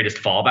showed the greatest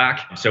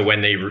fallback. So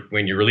when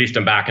you released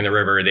them back in the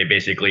river, they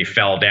basically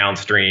fell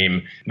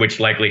downstream,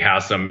 which likely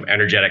has some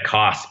energetic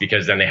costs,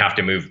 because then they have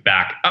to move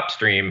back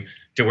upstream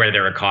to where they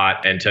were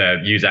caught and to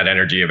use that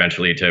energy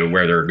eventually to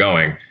where they're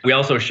going. We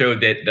also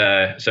showed that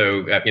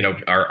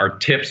our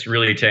tips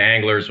really to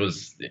anglers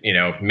was,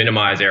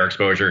 minimize air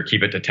exposure,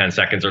 keep it to 10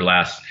 seconds or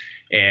less.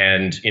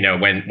 And,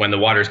 when the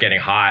water's getting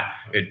hot,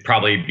 it'd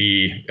probably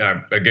be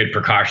a good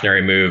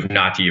precautionary move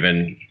not to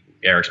even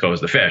air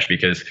expose the fish,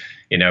 because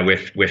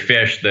with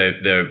fish,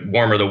 the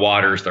warmer the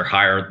waters, they're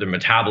higher the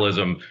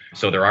metabolism,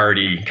 so they're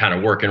already kind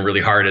of working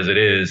really hard as it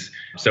is.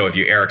 So if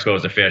you air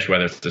expose the fish,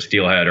 whether it's a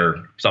steelhead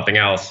or something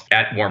else,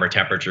 at warmer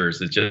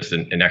temperatures, it's just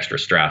an extra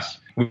stress.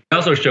 We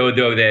also showed,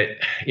 though, that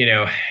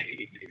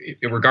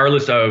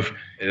regardless of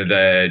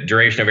the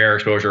duration of air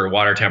exposure or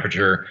water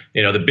temperature,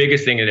 the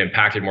biggest thing that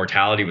impacted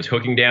mortality was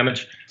hooking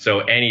damage. So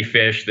any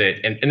fish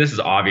that, and this is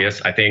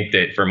obvious, I think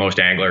that for most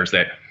anglers,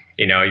 that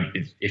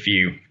if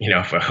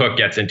a hook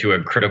gets into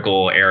a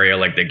critical area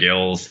like the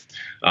gills,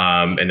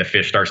 and the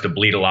fish starts to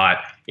bleed a lot,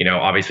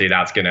 obviously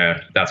that's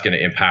gonna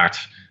impact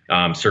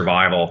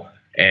survival.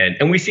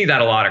 And we see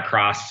that a lot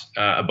across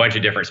a bunch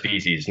of different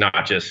species,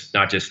 not just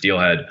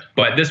steelhead.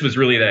 But this was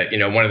really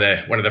one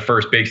of the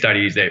first big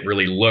studies that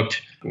really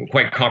looked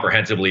quite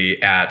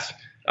comprehensively at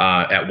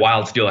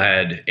wild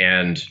steelhead,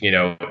 and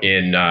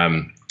in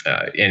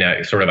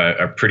a sort of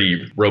a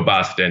pretty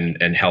robust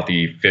and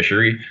healthy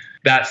fishery.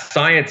 That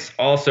science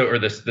also, or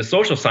the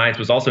social science,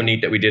 was also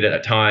neat that we did at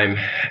that time,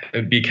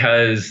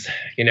 because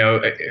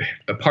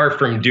apart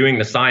from doing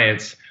the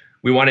science,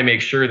 we want to make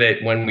sure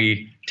that when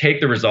we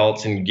take the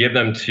results and give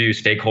them to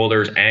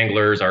stakeholders,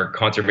 anglers, our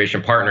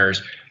conservation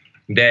partners,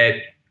 that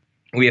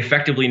we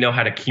effectively know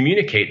how to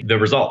communicate the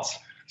results,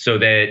 so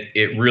that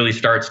it really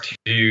starts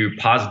to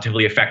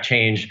positively affect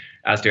change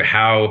as to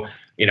how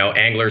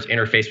anglers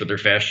interface with their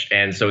fish,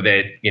 and so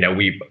that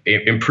we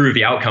improve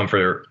the outcome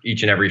for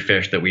each and every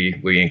fish that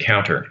we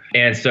encounter.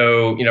 And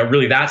so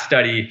really that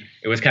study,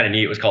 it was kind of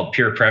neat. It was called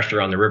Peer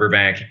Pressure on the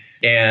Riverbank.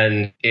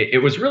 And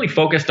it was really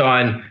focused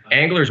on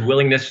anglers'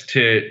 willingness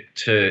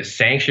to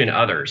sanction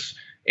others,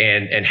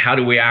 and how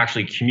do we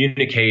actually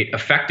communicate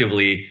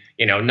effectively,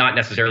 not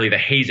necessarily the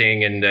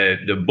hazing and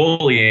the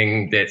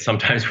bullying that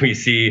sometimes we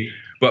see,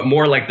 but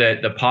more like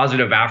the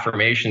positive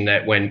affirmation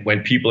that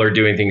when people are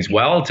doing things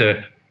well,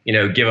 to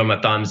give them a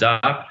thumbs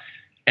up,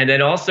 and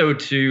then also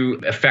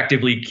to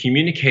effectively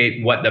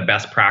communicate what the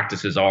best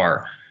practices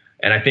are.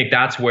 And I think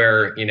that's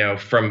where,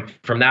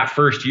 from that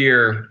first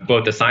year,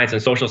 both the science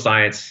and social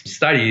science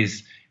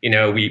studies,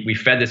 we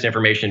fed this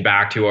information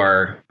back to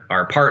our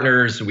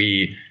partners.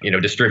 We,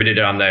 distributed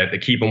it on the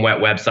Keep 'em Wet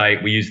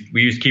website. We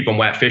used Keep 'em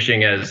Wet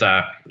fishing as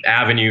a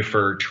avenue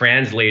for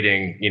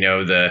translating,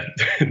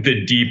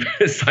 the deep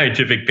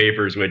scientific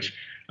papers, which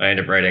I end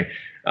up writing.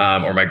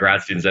 Or my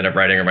grad students end up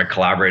writing, or my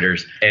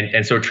collaborators.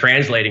 And so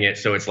translating it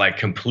so it's like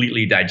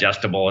completely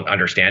digestible and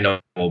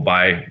understandable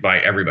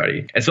by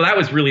everybody. And so that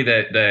was really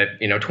the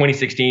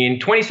 2016.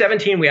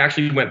 2017, we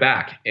actually went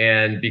back.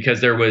 And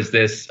because there was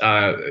this,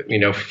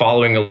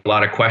 following a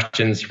lot of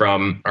questions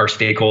from our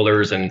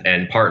stakeholders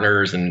and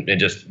partners and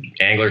just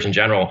anglers in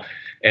general.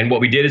 And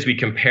what we did is we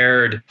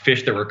compared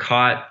fish that were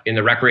caught in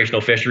the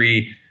recreational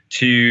fishery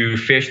to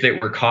fish that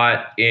were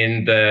caught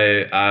in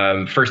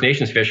the First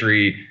Nations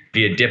fishery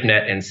via dip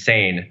net and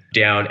seine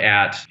down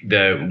at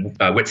the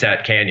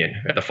Witsat Canyon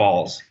at the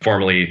falls,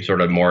 formerly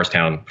sort of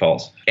Morristown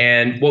Falls.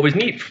 And what was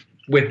neat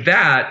with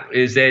that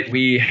is that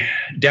we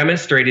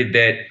demonstrated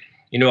that,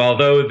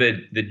 although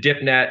the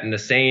dip net and the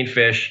seine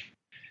fish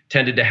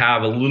tended to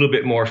have a little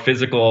bit more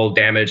physical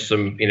damage,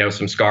 some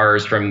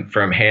scars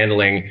from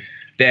handling,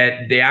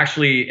 that they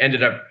actually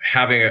ended up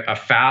having a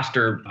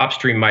faster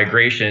upstream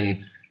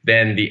migration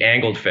than the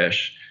angled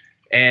fish.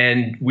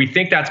 And we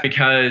think that's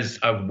because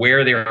of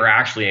where they were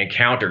actually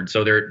encountered.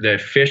 So they're the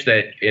fish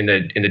that in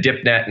the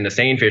dip net and the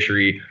seine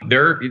fishery,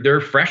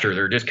 they're fresher.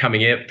 They're just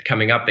coming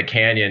up the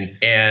canyon,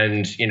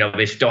 and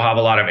they still have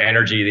a lot of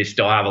energy. They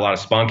still have a lot of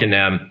spunk in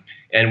them.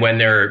 And when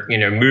they're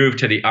moved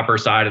to the upper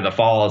side of the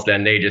falls,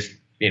 then they just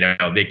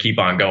they keep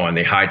on going.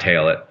 They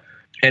hightail it.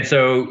 And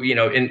so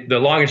in the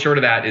long and short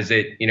of that is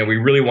that we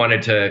really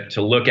wanted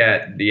to look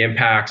at the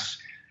impacts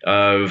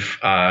of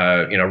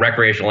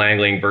recreational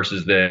angling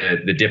versus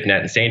the dip net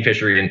and seine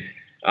fishery.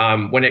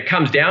 And when it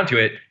comes down to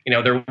it,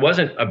 there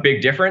wasn't a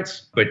big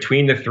difference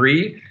between the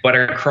three, but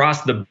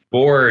across the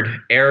board,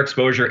 air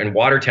exposure and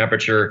water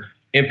temperature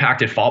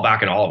impacted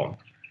fallback in all of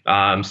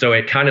them. So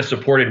it kind of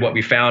supported what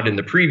we found in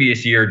the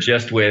previous year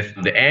just with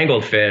the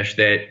angled fish,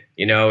 that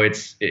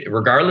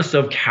regardless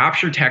of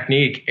capture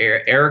technique,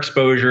 air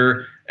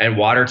exposure and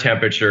water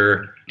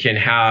temperature can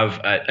have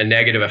a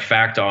negative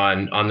effect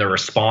on the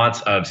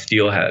response of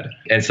steelhead.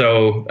 And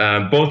so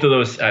both of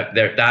those,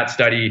 that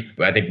study,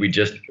 I think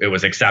it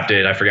was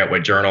accepted. I forget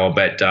what journal,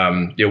 but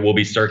we'll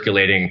be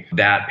circulating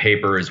that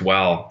paper as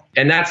well.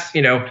 And that's,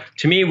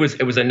 to me, it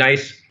was a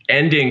nice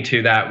ending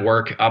to that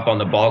work up on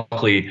the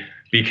Bulkley,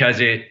 because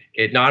it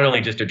not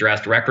only just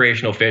addressed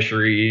recreational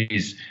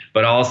fisheries,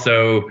 but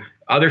also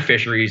other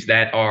fisheries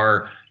that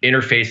are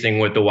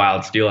interfacing with the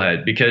wild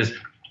steelhead. Because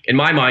in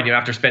my mind,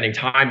 after spending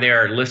time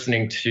there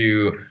listening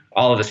to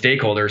all of the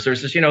stakeholders,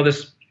 there's this,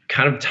 this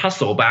kind of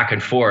tussle back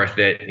and forth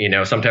that,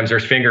 sometimes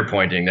there's finger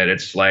pointing, that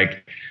it's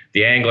like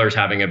the anglers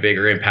having a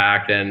bigger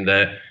impact than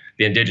the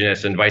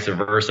indigenous and vice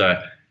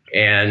versa.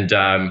 And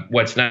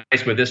what's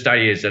nice with this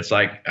study is it's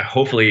like,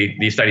 hopefully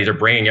these studies are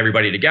bringing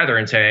everybody together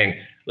and saying,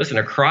 listen,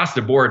 across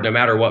the board, no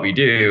matter what we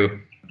do,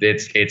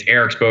 it's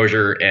air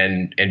exposure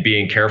and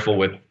being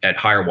careful at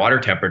higher water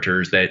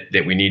temperatures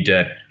that we need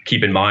to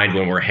keep in mind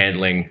when we're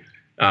handling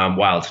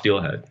wild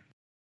steelhead.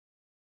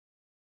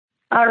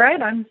 All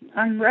right,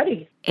 I'm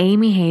ready.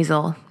 Amy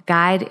Hazel,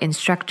 guide,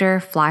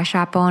 instructor, fly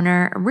shop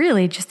owner,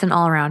 really just an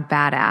all-around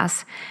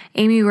badass.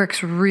 Amy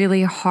works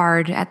really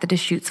hard at the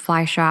Deschutes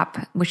Fly Shop,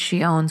 which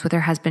she owns with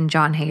her husband,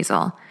 John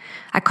Hazel.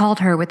 I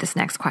called her with this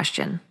next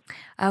question.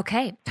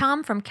 Okay,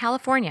 Tom from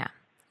California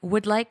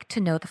would like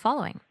to know the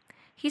following.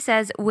 He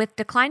says, with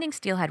declining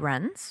steelhead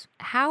runs,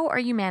 how are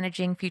you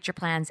managing future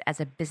plans as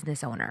a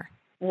business owner?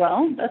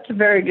 Well, that's a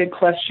very good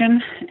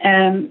question.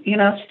 And,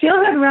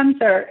 steelhead runs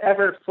are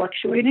ever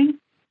fluctuating,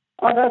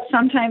 although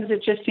sometimes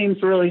it just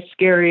seems really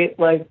scary,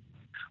 like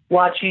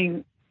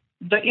watching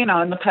in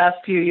the past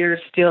few years,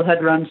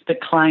 steelhead runs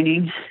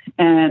declining.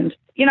 And,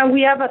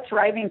 we have a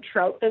thriving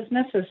trout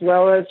business as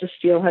well as a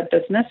steelhead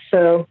business,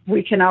 so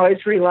we can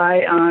always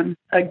rely on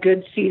a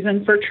good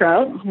season for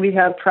trout. We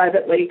have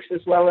private lakes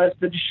as well as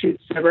the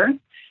Deschutes River.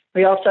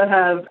 We also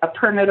have a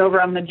permit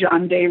over on the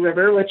John Day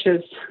River, which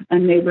is a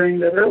neighboring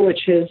river,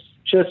 which is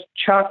just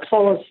chock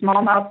full of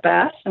smallmouth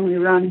bass, and we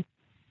run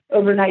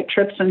overnight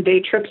trips and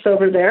day trips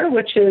over there,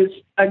 which is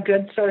a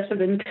good source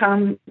of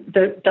income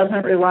that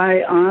doesn't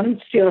rely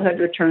on steelhead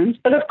returns.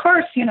 But of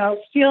course,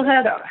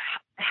 steelhead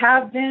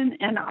have been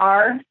and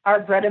are our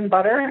bread and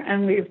butter,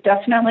 and we've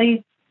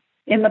definitely,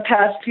 in the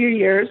past few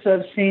years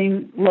of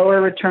seeing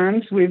lower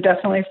returns, we've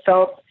definitely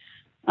felt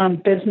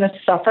business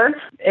suffer.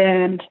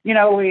 And,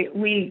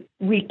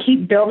 we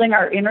keep building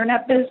our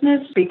internet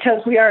business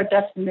because we are a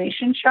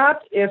destination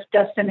shop. If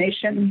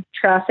destination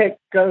traffic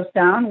goes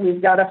down,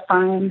 we've got to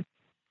find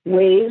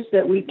ways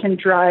that we can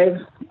drive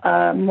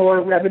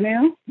more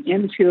revenue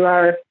into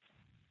our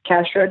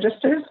cash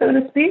register, so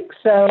to speak.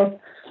 So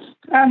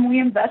we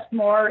invest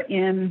more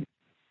in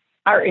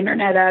our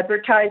internet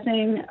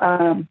advertising.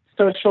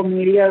 Social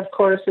media, of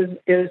course,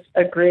 is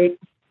a great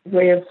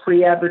way of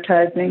free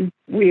advertising.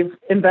 We've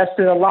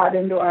invested a lot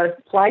into our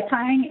fly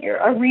tying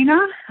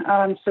arena.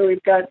 So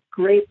we've got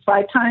great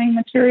fly tying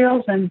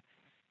materials, and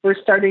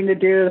we're starting to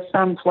do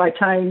some fly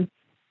tying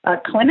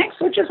clinics,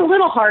 which is a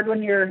little hard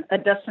when you're a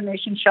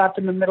destination shop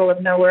in the middle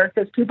of nowhere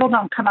because people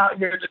don't come out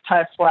here to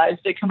tie flies.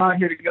 They come out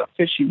here to go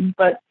fishing.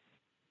 But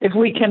if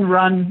we can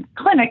run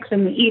clinics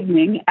in the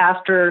evening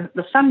after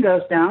the sun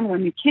goes down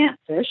when you can't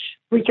fish,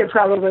 we could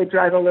probably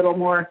drive a little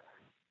more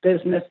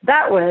business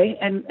that way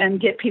and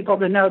get people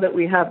to know that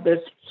we have this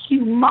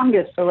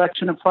humongous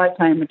selection of fly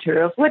tying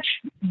materials, which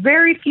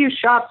very few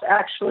shops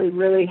actually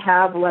really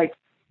have, like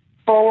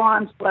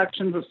full-on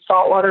selections of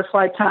saltwater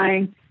fly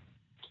tying,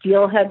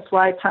 steelhead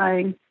fly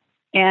tying,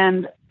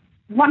 and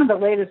one of the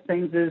latest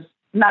things is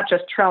not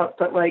just trout,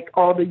 but like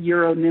all the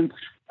Euro nymph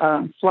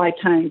fly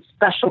tying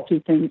specialty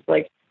things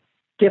like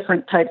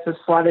different types of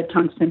slotted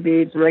tungsten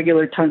beads,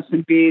 regular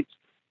tungsten beads,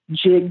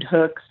 jigged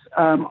hooks,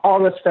 all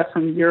the stuff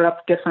from Europe,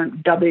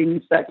 different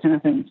dubbings, that kind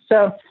of thing.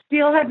 So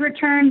steelhead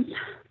returns,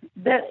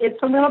 that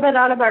it's a little bit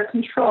out of our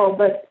control.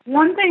 But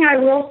one thing I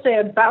will say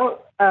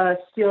about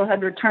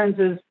steelhead returns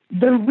is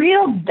the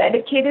real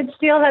dedicated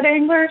steelhead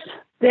anglers,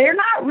 they're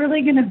not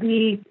really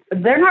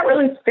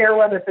fair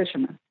weather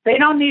fishermen. They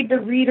don't need to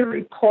read a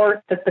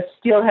report that the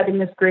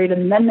steelheading is great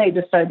and then they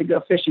decide to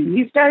go fishing.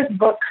 These guys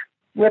book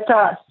with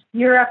us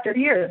year after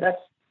year.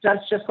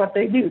 That's just what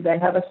they do. They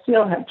have a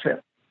steelhead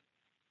trip.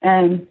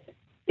 And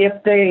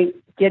if they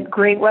get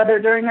great weather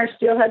during their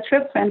steelhead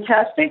trip,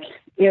 fantastic.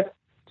 If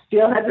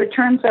steelhead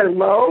returns are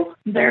low,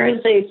 there is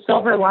a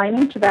silver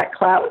lining to that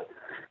cloud.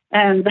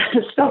 And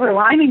the silver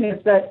lining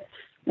is that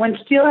when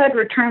steelhead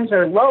returns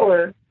are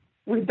lower,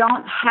 we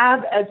don't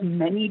have as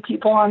many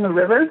people on the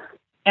river,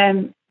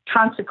 and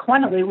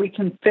consequently, we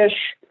can fish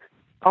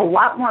a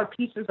lot more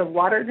pieces of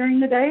water during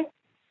the day,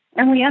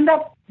 and we end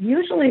up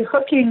usually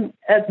hooking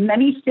as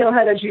many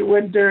steelhead as you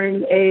would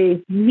during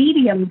a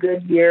medium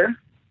good year.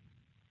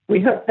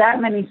 We hook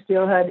that many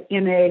steelhead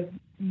in a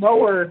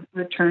lower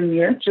return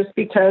year just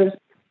because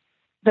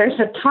there's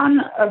a ton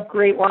of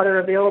great water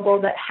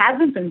available that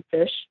hasn't been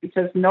fished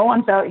because no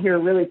one's out here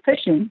really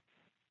fishing.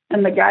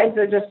 And the guides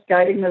are just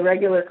guiding the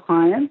regular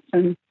clients,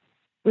 and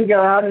we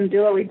go out and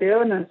do what we do,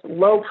 and it's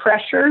low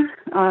pressure.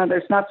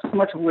 There's not so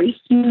much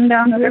racing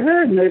down the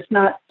river, and there's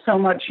not so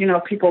much,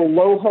 people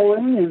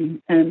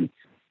low-holing and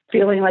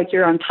feeling like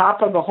you're on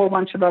top of a whole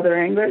bunch of other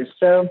anglers.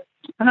 So,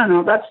 I don't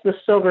know, that's the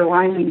silver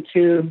lining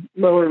to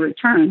lower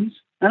returns.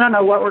 I don't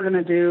know what we're going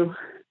to do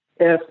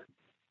if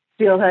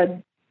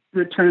steelhead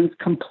returns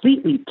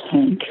completely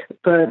tank,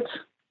 but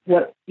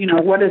what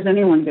is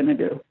anyone going to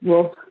do?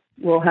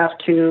 We'll have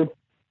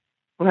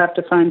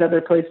to find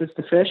other places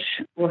to fish.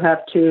 We'll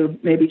have to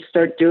maybe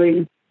start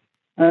doing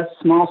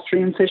small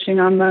stream fishing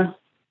on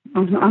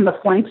the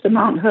flanks of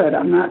Mount Hood.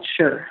 I'm not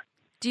sure.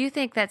 Do you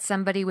think that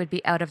somebody would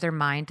be out of their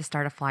mind to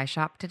start a fly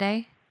shop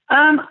today?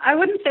 I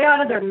wouldn't say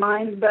out of their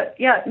mind, but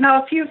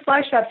a few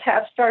fly shops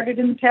have started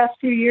in the past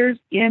few years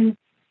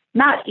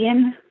not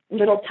in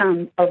little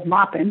town of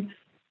Maupin,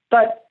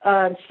 but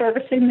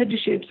servicing the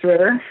Deschutes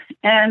River.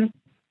 And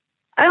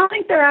I don't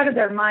think they're out of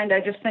their mind. I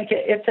just think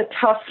it's a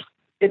tough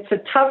it's a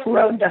tough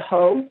road to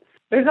hoe.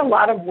 There's a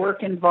lot of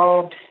work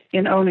involved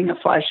in owning a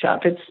fly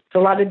shop. It's a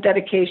lot of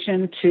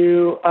dedication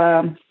to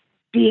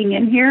being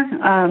in here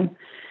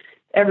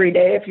every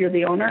day if you're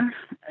the owner.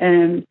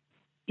 And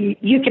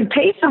you can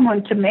pay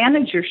someone to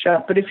manage your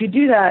shop, but if you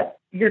do that,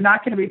 you're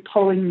not going to be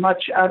pulling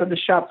much out of the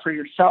shop for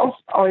yourself.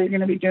 All you're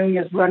going to be doing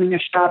is running a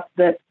shop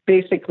that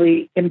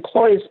basically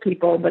employs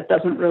people but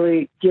doesn't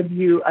really give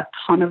you a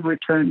ton of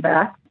return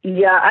back.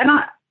 Yeah,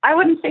 I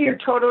wouldn't say you're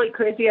totally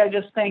crazy. I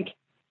just think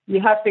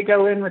you have to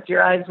go in with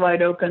your eyes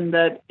wide open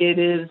that it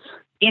is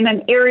in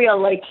an area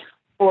like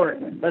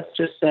Oregon, let's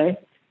just say,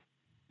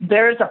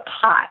 there's a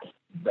pie.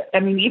 I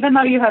mean, even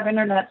though you have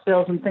internet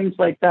sales and things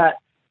like that,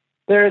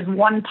 there is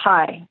one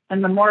pie.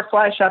 And the more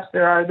fly shops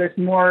there are, there's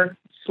more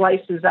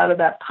slices out of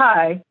that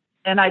pie.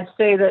 And I'd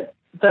say that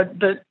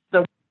the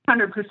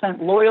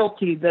 100%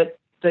 loyalty that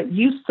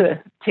used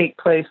to take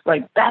place,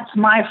 like, that's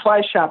my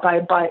fly shop, I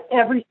buy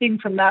everything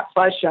from that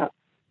fly shop.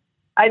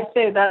 I'd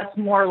say that's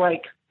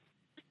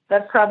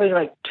probably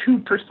like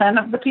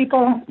 2% of the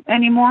people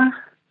anymore.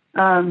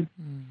 I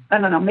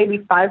don't know, maybe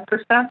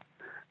 5%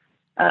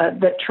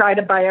 that try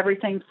to buy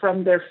everything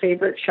from their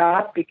favorite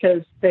shop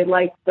because they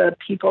like the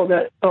people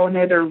that own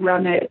it or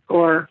run it,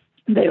 or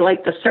they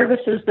like the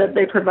services that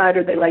they provide,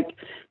 or they like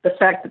the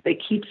fact that they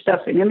keep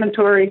stuff in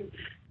inventory.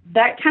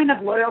 That kind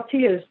of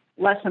loyalty is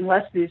less and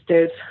less these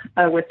days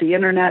with the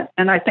internet.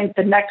 And I think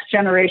the next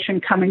generation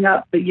coming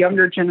up, the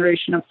younger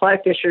generation of fly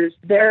fishers,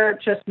 they're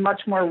just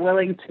much more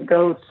willing to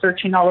go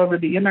searching all over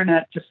the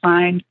internet to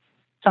find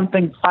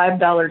something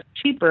 $5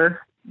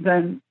 cheaper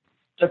than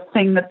the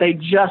thing that they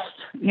just,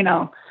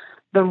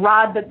 the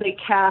rod that they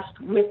cast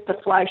with the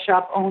fly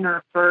shop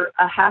owner for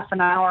a half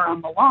an hour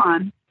on the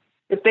lawn.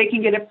 If they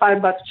can get it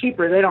 $5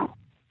 cheaper,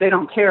 they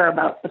don't care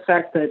about the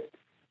fact that,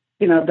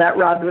 that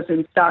rod was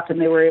in stock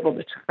and they were able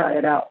to try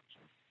it out.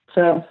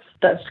 So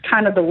that's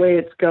kind of the way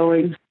it's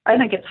going. I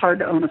think it's hard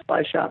to own a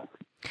fly shop,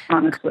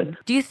 honestly.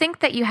 Do you think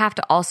that you have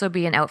to also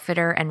be an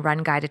outfitter and run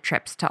guided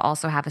trips to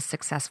also have a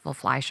successful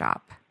fly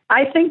shop?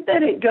 I think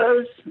that it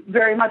goes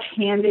very much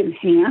hand in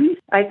hand.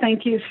 I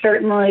think you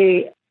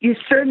certainly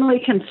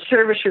can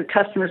service your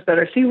customers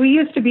better. See, we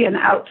used to be an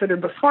outfitter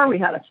before we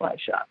had a fly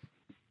shop.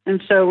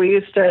 And so we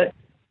used to,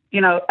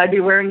 I'd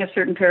be wearing a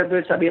certain pair of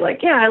boots. I'd be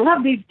like, yeah, I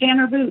love these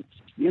Danner boots.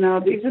 These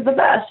are the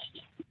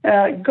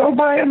best. Go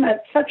buy them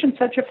at such and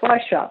such a fly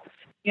shop.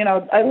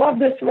 I love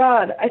this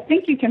rod. I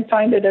think you can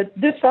find it at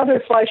this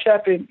other fly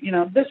shop,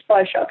 this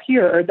fly shop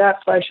here or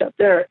that fly shop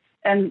there.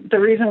 And the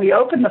reason we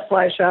opened the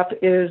fly shop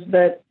is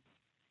that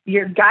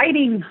your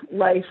guiding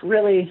life,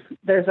 really,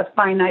 there's a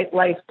finite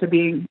life to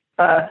being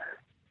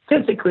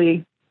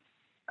physically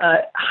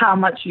how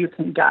much you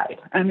can guide.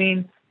 I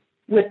mean,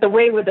 with the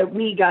way that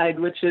we guide,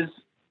 which is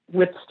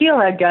with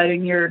steelhead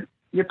guiding, you're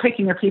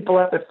picking your people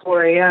up at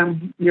 4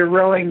 a.m., you're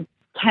rowing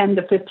 10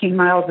 to 15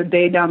 miles a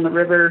day down the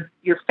river,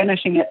 you're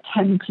finishing at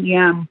 10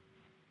 p.m.,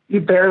 you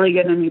barely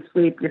get any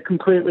sleep, you're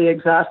completely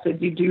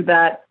exhausted. You do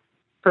that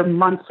for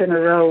months in a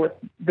row with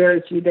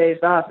very few days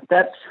off.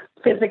 That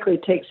physically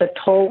takes a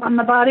toll on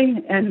the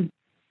body. And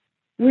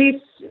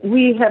we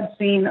have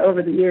seen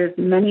over the years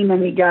many,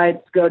 many guides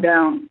go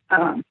down,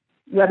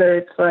 whether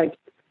it's like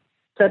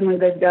suddenly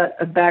they've got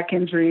a back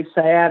injury,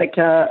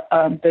 sciatica,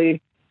 they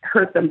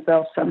hurt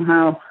themselves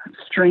somehow,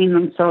 strain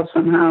themselves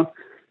somehow.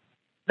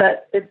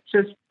 That it's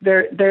just,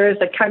 there is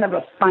a kind of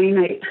a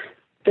finite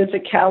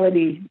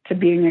physicality to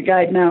being a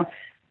guide. Now,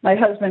 my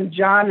husband,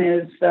 John,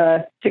 is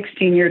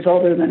 16 years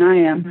older than I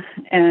am,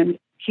 and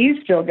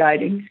he's still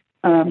guiding,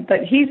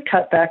 but he's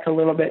cut back a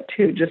little bit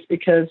too, just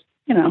because,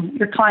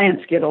 your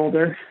clients get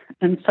older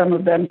and some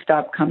of them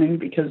stop coming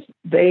because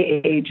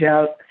they age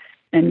out,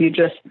 and you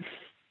just,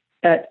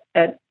 at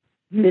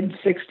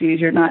mid-60s,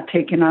 you're not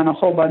taking on a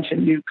whole bunch of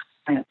new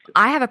clients.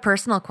 I have a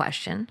personal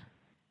question.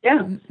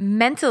 Yeah.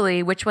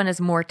 Mentally, which one is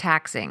more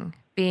taxing,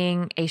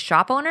 being a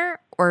shop owner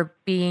or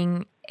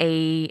being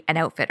an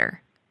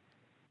outfitter?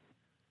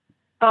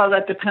 Oh,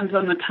 that depends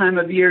on the time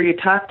of year you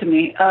talk to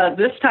me.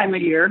 This time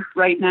of year,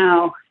 right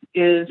now,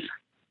 is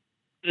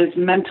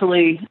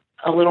mentally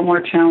a little more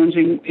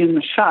challenging in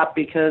the shop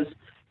because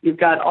you've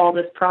got all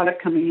this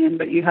product coming in,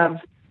 but you have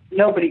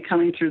nobody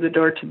coming through the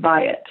door to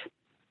buy it.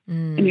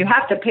 And you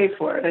have to pay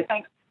for it. I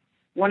think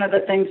one of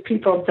the things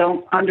people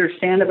don't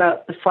understand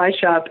about the fly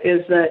shop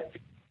is that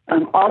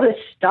all this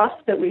stuff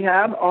that we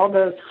have, all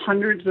those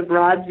hundreds of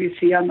rods you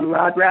see on the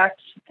rod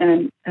racks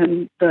and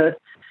the,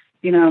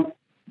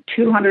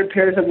 200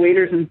 pairs of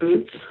waders and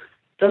boots,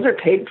 those are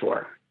paid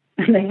for.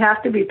 And they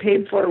have to be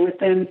paid for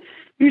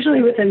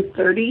usually within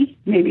 30,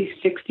 maybe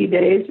 60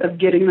 days of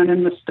getting them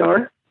in the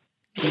store.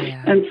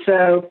 Yeah. And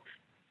so,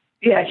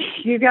 yeah,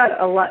 you got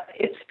a lot.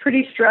 It's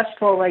pretty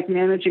stressful, like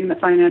managing the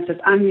finances.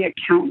 I'm the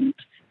accountant.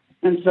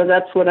 And so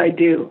that's what I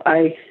do.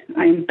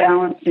 I'm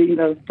balancing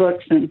those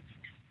books and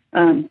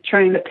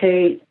trying to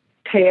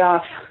pay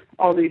off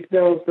all these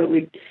bills, but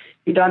we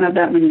don't have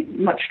that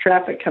much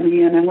traffic coming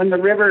in. And when the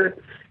river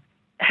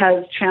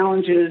has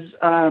challenges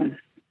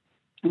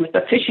with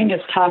the fishing is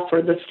tough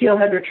or the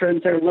steelhead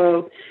returns are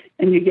low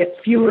and you get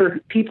fewer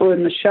people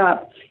in the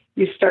shop,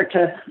 you start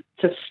to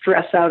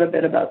stress out a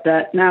bit about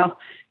that. Now,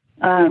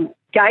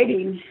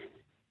 guiding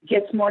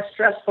gets more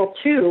stressful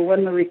too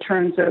when the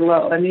returns are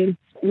low. I mean,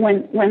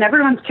 when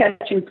everyone's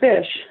catching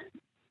fish,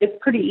 it's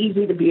pretty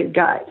easy to be a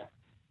guide.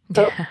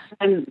 So,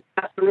 and you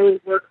have to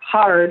really work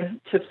hard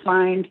to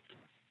find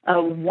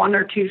 1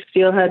 or 2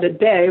 steelhead a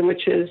day,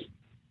 which is,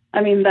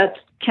 I mean, that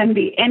can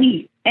be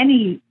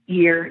any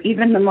year,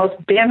 even the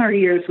most banner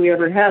years we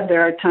ever had.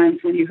 There are times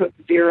when you hook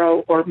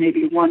 0 or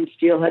maybe 1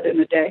 steelhead in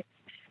a day,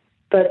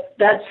 but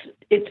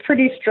it's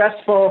pretty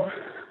stressful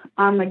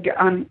from the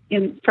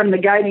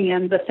guiding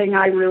end. The thing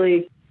I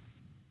really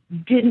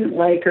didn't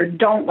like or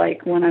don't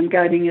like when I'm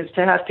guiding is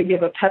to have to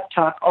give a pep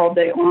talk all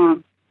day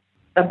long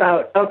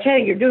about,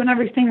 okay, you're doing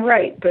everything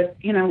right, but,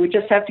 we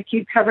just have to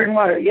keep covering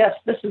water. Yes,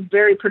 this is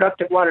very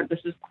productive water.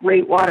 This is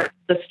great water.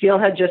 The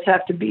steelhead just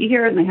have to be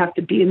here, and they have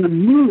to be in the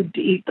mood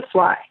to eat the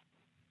fly.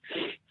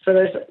 So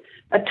there's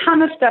a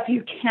ton of stuff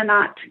you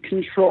cannot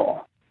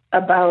control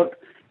about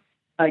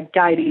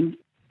guiding,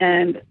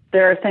 and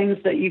there are things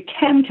that you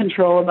can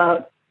control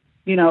about,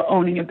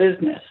 owning a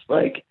business.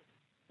 Like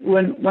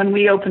when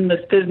we opened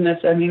this business,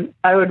 I mean,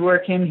 I would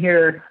work in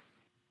here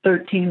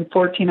 13,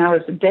 14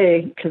 hours a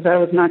day because I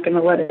was not going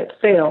to let it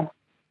fail.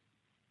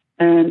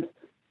 And,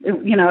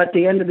 at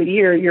the end of the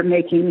year, you're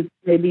making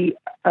maybe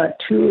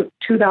 $2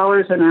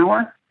 an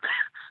hour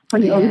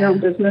when you own your own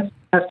business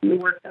after you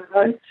work that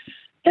hard.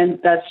 And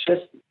that's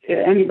just,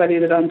 anybody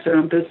that owns their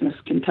own business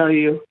can tell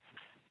you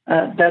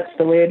that's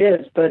the way it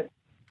is. But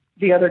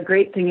the other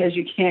great thing is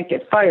you can't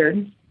get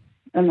fired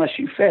unless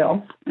you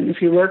fail. And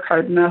if you work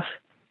hard enough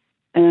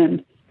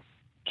and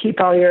keep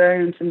all your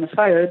irons in the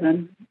fire,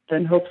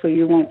 then hopefully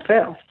you won't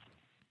fail.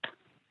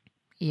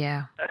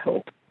 Yeah. I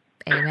hope.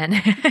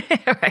 Amen.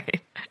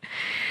 Right.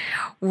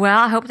 Well,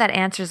 I hope that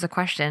answers the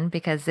question,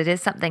 because it is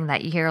something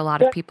that you hear a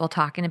lot of people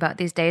talking about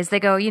these days. They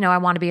go, I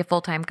want to be a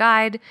full-time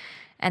guide.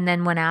 And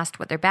then when asked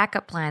what their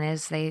backup plan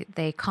is,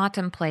 they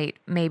contemplate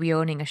maybe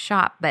owning a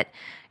shop. But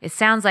it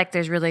sounds like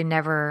there's really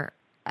never,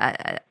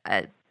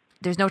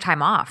 there's no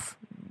time off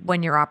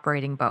when you're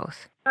operating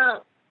both.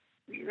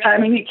 I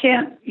mean, you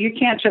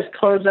can't just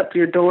close up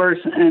your doors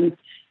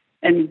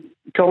and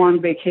go on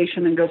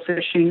vacation and go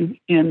fishing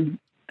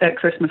at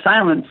Christmas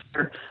Island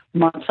for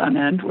months on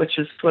end, which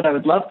is what I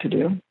would love to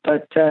do.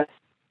 But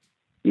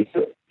you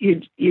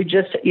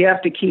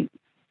have to keep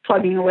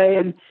plugging away.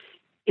 And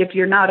if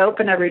you're not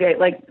open every day,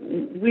 like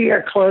we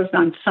are closed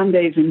on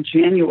Sundays in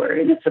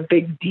January, and it's a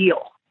big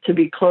deal to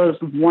be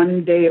closed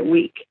 1 day a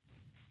week.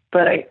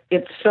 But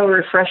it's so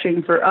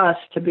refreshing for us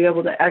to be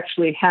able to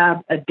actually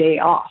have a day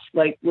off,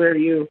 like where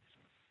you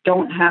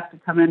don't have to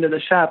come into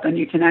the shop and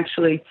you can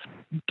actually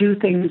do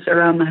things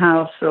around the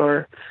house.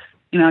 Or,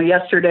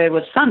 yesterday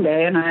was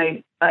Sunday, and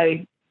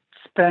I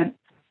spent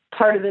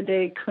part of the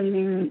day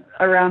cleaning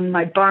around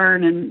my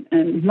barn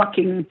and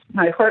mucking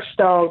my horse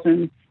stalls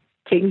and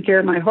taking care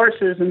of my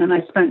horses. And then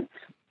I spent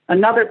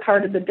another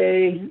part of the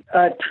day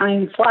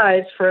tying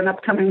flies for an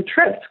upcoming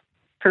trip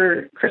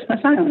for Christmas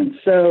Island.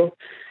 So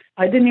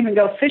I didn't even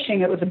go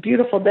fishing. It was a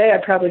beautiful day.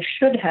 I probably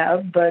should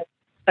have, but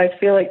I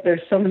feel like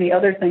there's so many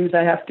other things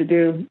I have to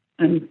do,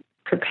 and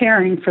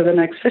preparing for the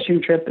next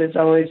fishing trip is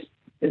always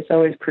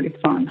pretty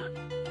fun.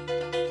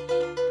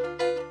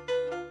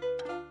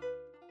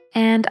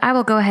 And I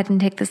will go ahead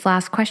and take this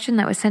last question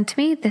that was sent to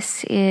me.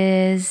 This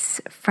is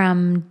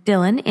from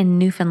Dylan in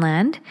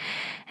Newfoundland.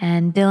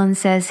 And Dylan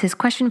says his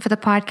question for the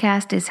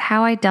podcast is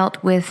how I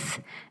dealt with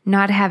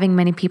not having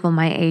many people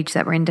my age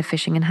that were into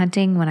fishing and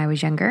hunting when I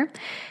was younger.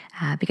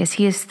 Because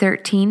he is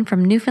 13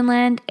 from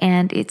Newfoundland,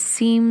 and it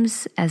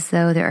seems as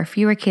though there are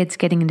fewer kids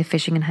getting into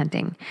fishing and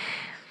hunting.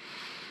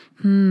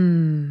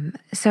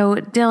 So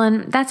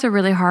Dylan, that's a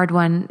really hard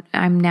one.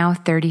 I'm now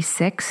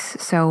 36,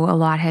 so a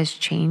lot has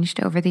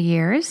changed over the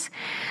years.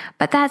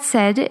 But that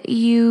said,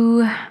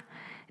 you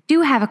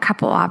do have a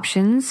couple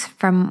options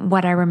from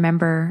what I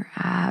remember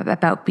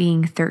about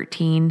being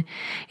 13.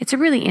 It's a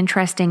really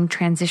interesting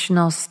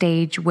transitional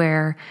stage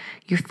where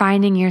you're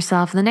finding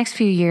yourself in the next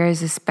few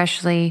years,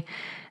 especially.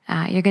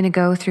 You're going to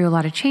go through a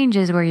lot of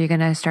changes where you're going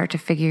to start to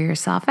figure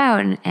yourself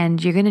out,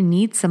 and you're going to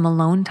need some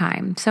alone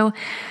time. So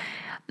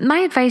my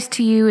advice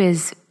to you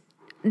is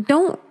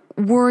don't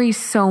worry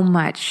so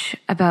much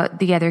about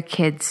the other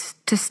kids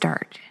to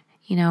start.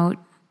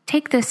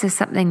 Take this as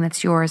something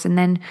that's yours. And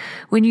then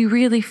when you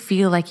really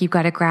feel like you've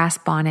got a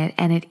grasp on it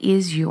and it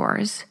is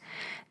yours,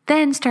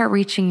 then start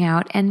reaching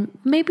out and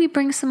maybe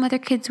bring some other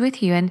kids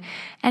with you.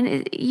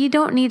 And you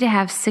don't need to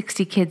have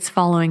 60 kids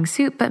following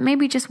suit, but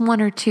maybe just 1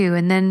 or 2,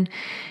 and then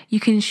you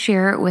can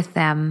share it with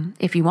them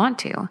if you want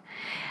to.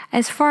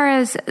 As far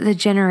as the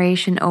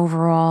generation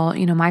overall,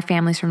 my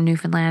family's from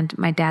Newfoundland.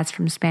 My dad's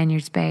from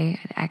Spaniards Bay.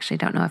 I actually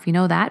don't know if you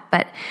know that,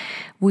 but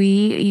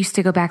we used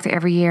to go back there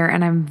every year,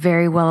 and I'm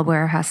very well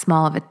aware of how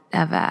small of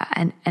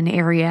an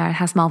area,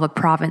 how small of a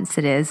province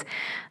it is.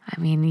 I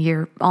mean,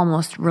 you're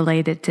almost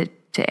related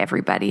to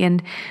everybody.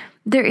 And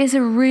there is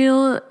a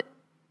real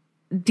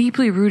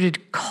deeply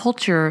rooted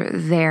culture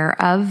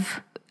there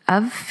of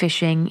of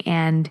fishing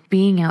and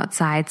being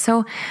outside.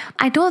 So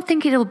I don't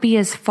think it'll be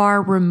as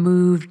far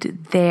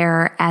removed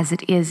there as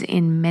it is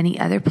in many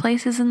other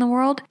places in the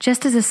world.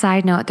 Just as a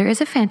side note, there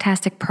is a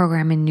fantastic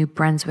program in New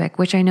Brunswick,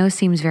 which I know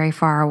seems very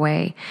far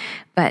away.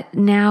 But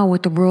now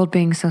with the world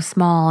being so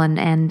small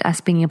and us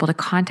being able to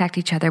contact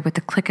each other with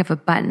the click of a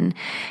button,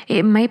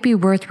 it might be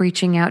worth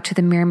reaching out to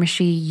the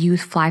Miramichi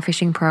Youth Fly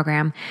Fishing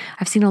Program.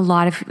 I've seen a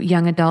lot of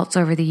young adults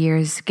over the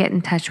years get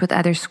in touch with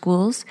other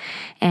schools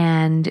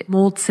and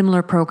mold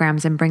similar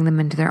programs and bring them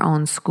into their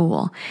own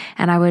school.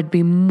 And I would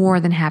be more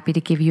than happy to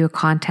give you a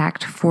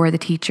contact for the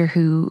teacher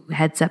who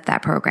heads up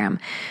that program.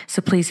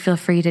 So please feel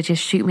free to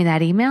just shoot me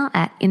that email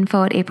at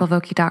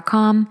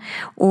info@aprilvokey.com,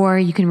 or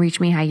you can reach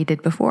me how you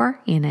did before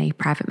in a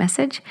private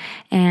message,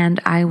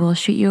 and I will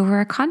shoot you over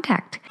a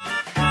contact.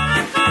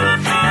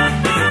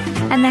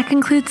 And that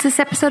concludes this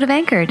episode of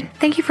Anchored.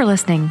 Thank you for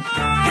listening.